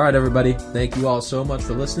yeah! All right, everybody. Thank you all so much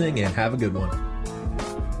for listening, and have a good one.